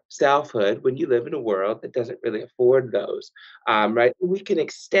for selfhood when you live in a world that doesn't really afford those, right? We can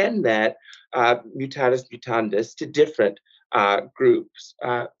extend that mutatis mutandis to different groups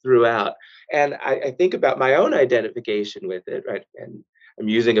throughout. And I think about my own identification with it, right? And I'm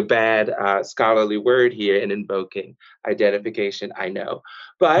using a bad scholarly word here in invoking identification, I know,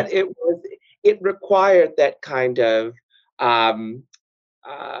 but it required that kind of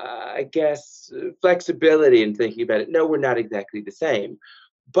I guess flexibility in thinking about it. No, we're not exactly the same,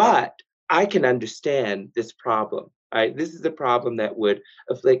 but I can understand this problem. Right, this is a problem that would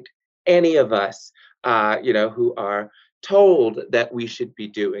afflict any of us, who are told that we should be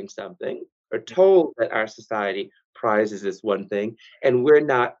doing something, or told that our society prizes this one thing, and we're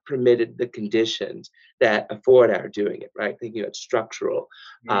not permitted the conditions that afford our doing it. Right, thinking about structural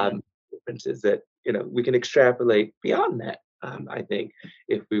differences that we can extrapolate beyond that. I think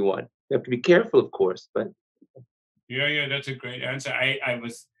if we want, we have to be careful, of course, but Yeah, that's a great answer.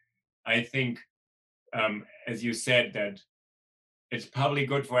 I think, as you said, that it's probably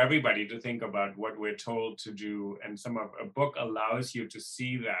good for everybody to think about what we're told to do, and a book allows you to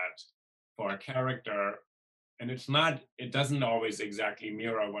see that for a character, and it doesn't always exactly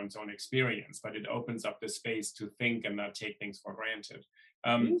mirror one's own experience, but it opens up the space to think and not take things for granted.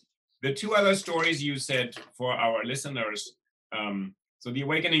 The two other stories you said for our listeners, so The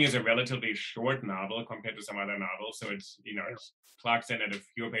Awakening is a relatively short novel compared to some other novels. So it clocks in at a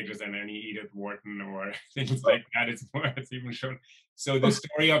fewer pages than any Edith Wharton or things like that. It's even short. So The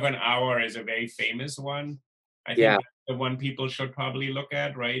Story of an Hour is a very famous one. I think yeah, that's the one people should probably look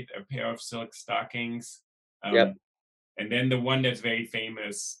at, right? A Pair of Silk Stockings. yep, And then the one that's very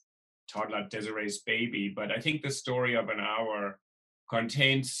famous, Toddler Desiree's Baby. But I think The Story of an Hour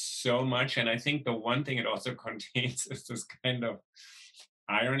contains so much. And I think the one thing it also contains is this kind of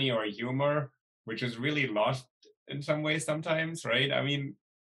irony or humor, which is really lost in some ways sometimes, right? I mean,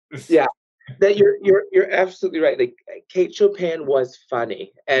 yeah. That you're absolutely right. Like Kate Chopin was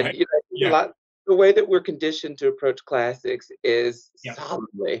funny, and right? a Yeah, lot. the way that we're conditioned to approach classics is Yeah,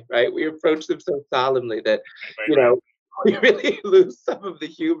 solemnly, right? We approach them so solemnly that, right, right, you right. know, we really lose some of the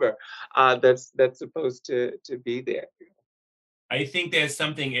humor that's supposed to be there. I think there's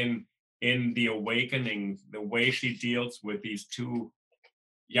something in the awakening, the way she deals with these two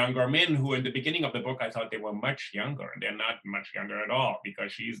younger men who in the beginning of the book I thought they were much younger, and they're not much younger at all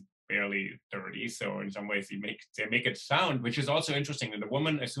because she's barely 30. So in some ways they make it sound, which is also interesting. And the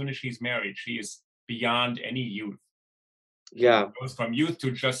woman, as soon as she's married, she is beyond any youth. She Yeah. goes from youth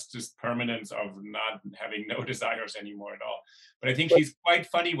to just this permanence of not having no desires anymore at all. But I think But she's quite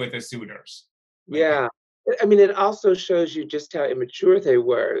funny with the suitors. Like, yeah. I mean, it also shows you just how immature they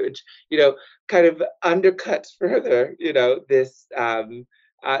were, which, kind of undercuts further, this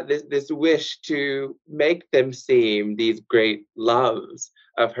wish to make them seem these great loves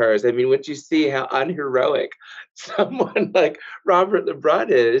of hers. I mean, once you see how unheroic someone like Robert LeBron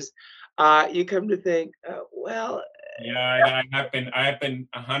is, you come to think, well, yeah, and I have been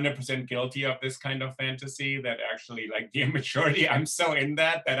 100% guilty of this kind of fantasy that actually like the immaturity. I'm so in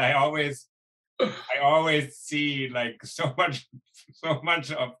that I always see like so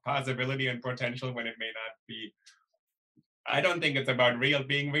much of possibility and potential when it may not be. I don't think it's about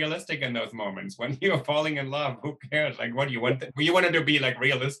being realistic in those moments. When you're falling in love, who cares? Like, what do you want? You wanted to be like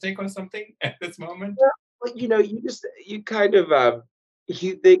realistic or something at this moment? well, you kind of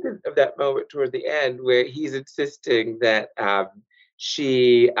you think of that moment toward the end where he's insisting that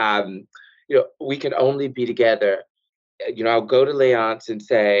we can only be together. I'll go to Leonce and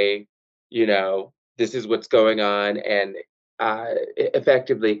say, this is what's going on, and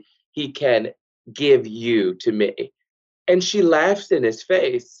effectively, he can give you to me. And she laughs in his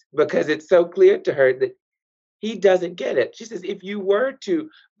face because it's so clear to her that he doesn't get it. She says, if you were to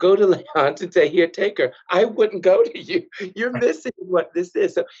go to Leonce and say, here, take her, I wouldn't go to you. You're missing what this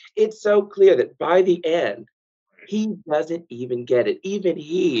is. So it's so clear that by the end, he doesn't even get it. Even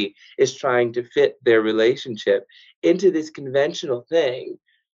he is trying to fit their relationship into this conventional thing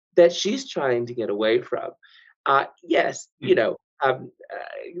that she's trying to get away from. Yes,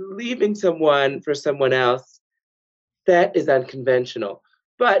 leaving someone for someone else, that is unconventional.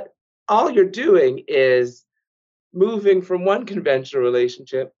 But all you're doing is moving from one conventional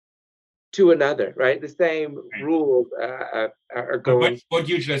relationship to another, right? The same Right. rules are But what going. what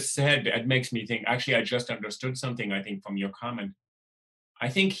you just said, it makes me think. Actually, I just understood something. I think from your comment. I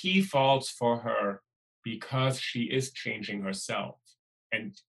think he falls for her because she is changing herself,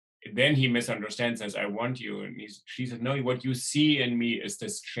 and then he misunderstands as I want you, and she says, no, what you see in me is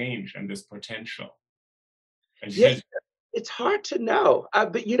this change and this potential. And she Yeah, says, it's hard to know,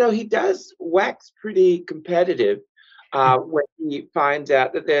 but he does wax pretty competitive when he finds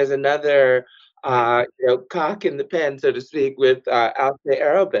out that there's another, right, cock in the pen, so to speak, with Alce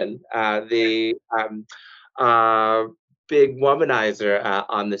Arobin, the uh, big womanizer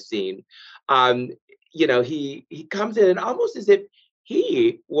on the scene. Um, he comes in and almost as if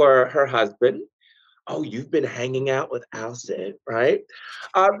he were her husband. Oh, you've been hanging out with Alcid, right?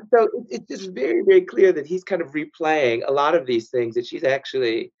 So it's just very, very clear that he's kind of replaying a lot of these things that she's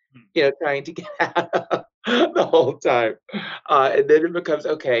actually, trying to get out of the whole time. And then it becomes,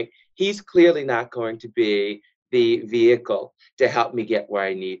 okay, he's clearly not going to be the vehicle to help me get where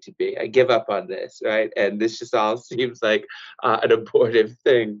I need to be. I give up on this, right? And this just all seems like an abortive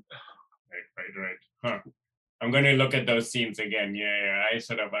thing. right. Huh. I'm going to look at those scenes again. Yeah,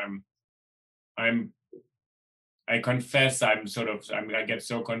 yeah. I'm I confess I get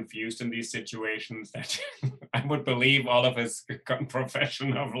so confused in these situations that I would believe all of his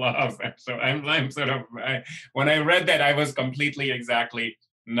profession of love. And so I'm when I read that, I was completely exactly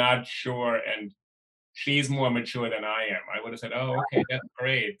not sure. And she's more mature than I am. I would have said, oh, okay, that's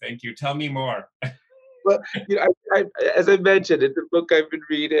great. Thank you. Tell me more. Well, as I mentioned, it's a book I've been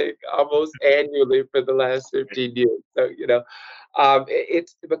reading almost annually for the last 15 years. So,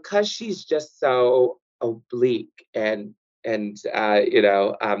 it's because she's just so oblique and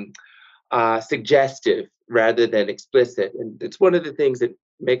suggestive rather than explicit. And it's one of the things that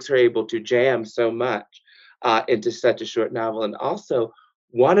makes her able to jam so much into such a short novel. And also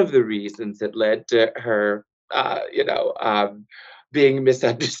one of the reasons that led to her, being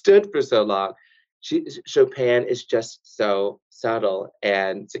misunderstood for so long. Chopin is just so subtle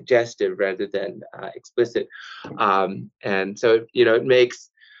and suggestive rather than explicit. And so, it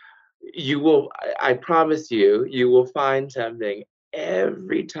makes I promise you, you will find something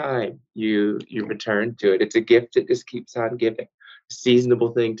every time you return to it. It's a gift that just keeps on giving.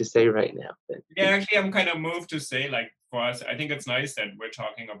 Seasonable thing to say right now. But Yeah, actually, I'm kind of moved to say, like, for us, I think it's nice that we're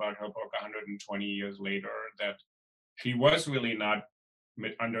talking about her book 120 years later, that she was really not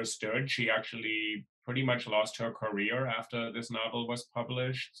understood. She actually pretty much lost her career after this novel was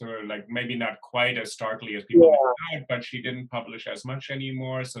published. So like maybe not quite as starkly as people Yeah. make out, but she didn't publish as much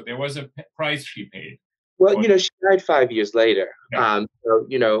anymore. So there was a price she paid. Well, For, she died 5 years later. yeah, So,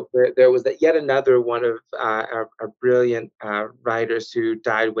 there was yet another one of our brilliant writers who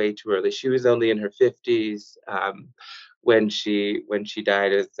died way too early. She was only in her 50s when she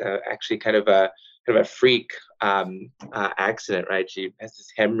died. As actually kind of a freak accident, right? She has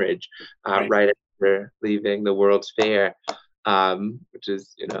this hemorrhage right. right after leaving the World's Fair, which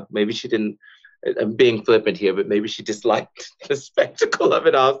is, maybe she didn't. I'm being flippant here, but maybe she disliked the spectacle of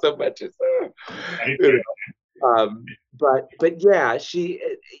it all so much. As, Right, you right. know, but yeah,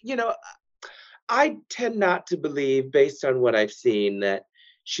 you know, I tend not to believe, based on what I've seen, that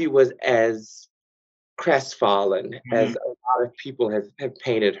she was as crestfallen Mhm, as a lot of people have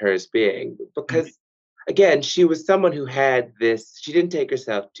painted her as being. mhm, Because, again, she was someone who had this, she didn't take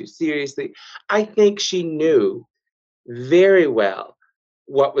herself too seriously. I think she knew very well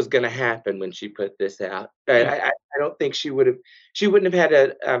what was going to happen when she put this out. Right? mhm, I don't think she wouldn't have had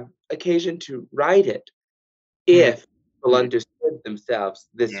a occasion to write it mhm, if people mhm. understood themselves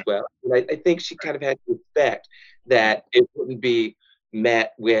Yeah, this well. And I think she kind of had to expect yeah, that it wouldn't be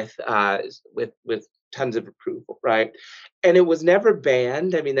met with tons of approval, right? And it was never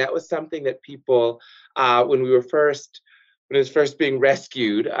banned. I mean, that was something that people, when when it was first being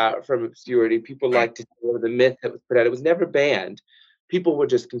rescued from obscurity, people right. liked to say the myth that was put out. It was never banned. People were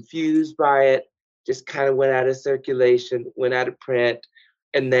just confused by it, just kind of went out of circulation, went out of print,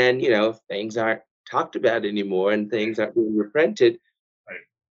 and then things aren't talked about anymore and things aren't being reprinted,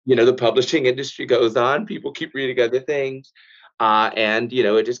 Right. the publishing industry goes on, people keep reading other things. And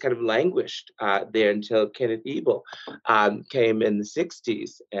it just kind of languished there until Kenneth Ebel came in the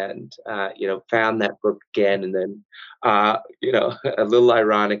 60s and found that book again. And then, a little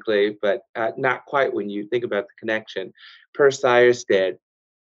ironically, but not quite when you think about the connection, Per Seyerstedt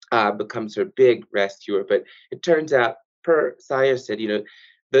becomes her big rescuer. But it turns out Per Seyerstedt,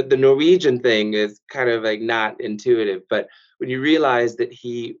 the Norwegian thing is kind of like not intuitive, but when you realize that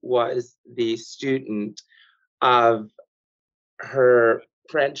he was the student of her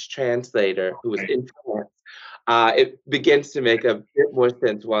French translator who was Right. in France, it begins to make a bit more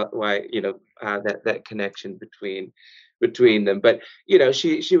sense why that connection between them. But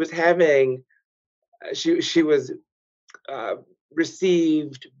she was having she was uh,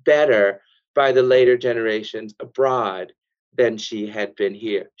 received better by the later generations abroad than she had been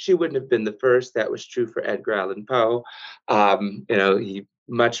here. She wouldn't have been the first. That was true for Edgar Allan Poe. He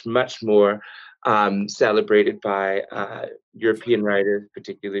much more celebrated by European writers,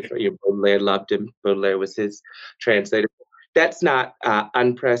 particularly for Baudelaire loved him. Baudelaire was his translator. That's not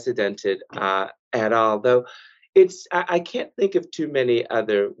unprecedented at all, though. I can't think of too many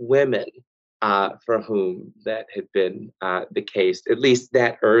other women for whom that had been the case, at least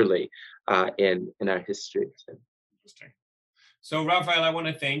that early in our history. So, Interesting. So, Raphael, I want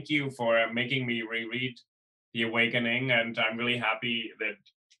to thank you for making me reread The Awakening, and I'm really happy that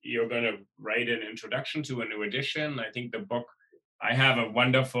you're going to write an introduction to a new edition. I think the book, I have a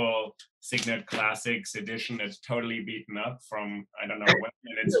wonderful Signet Classics edition that's totally beaten up from, I don't know when,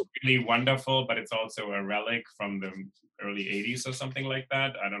 and it's really wonderful, but it's also a relic from the early 80s or something like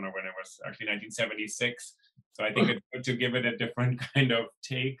that. I don't know when it was, actually 1976. So I think it's good to give it a different kind of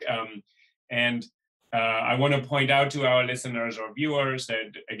take. And I want to point out to our listeners or viewers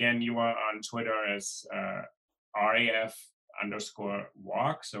that, again, you are on Twitter as RAF_walk.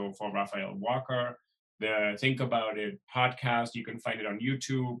 So for Rafael Walker, the Think About It podcast, you can find it on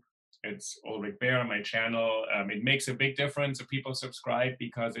YouTube. It's Uli Baer, my channel. It makes a big difference if people subscribe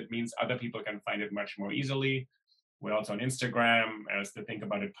because it means other people can find it much more easily. We're also on Instagram as the Think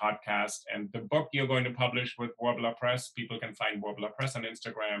About It podcast. And the book you're going to publish with Warbler Press, people can find Warbler Press on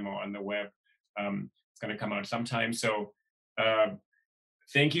Instagram or on the web. It's going to come out sometime. So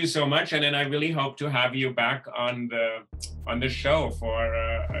thank you so much. And then I really hope to have you back on the show for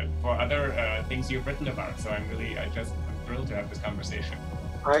other things you've written about. So I'm thrilled to have this conversation.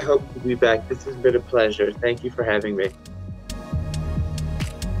 I hope to be back. This has been a pleasure. Thank you for having me.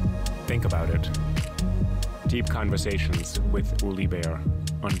 Think About It. Deep conversations with Uli Baer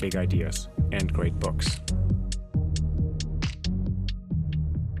on big ideas and great books.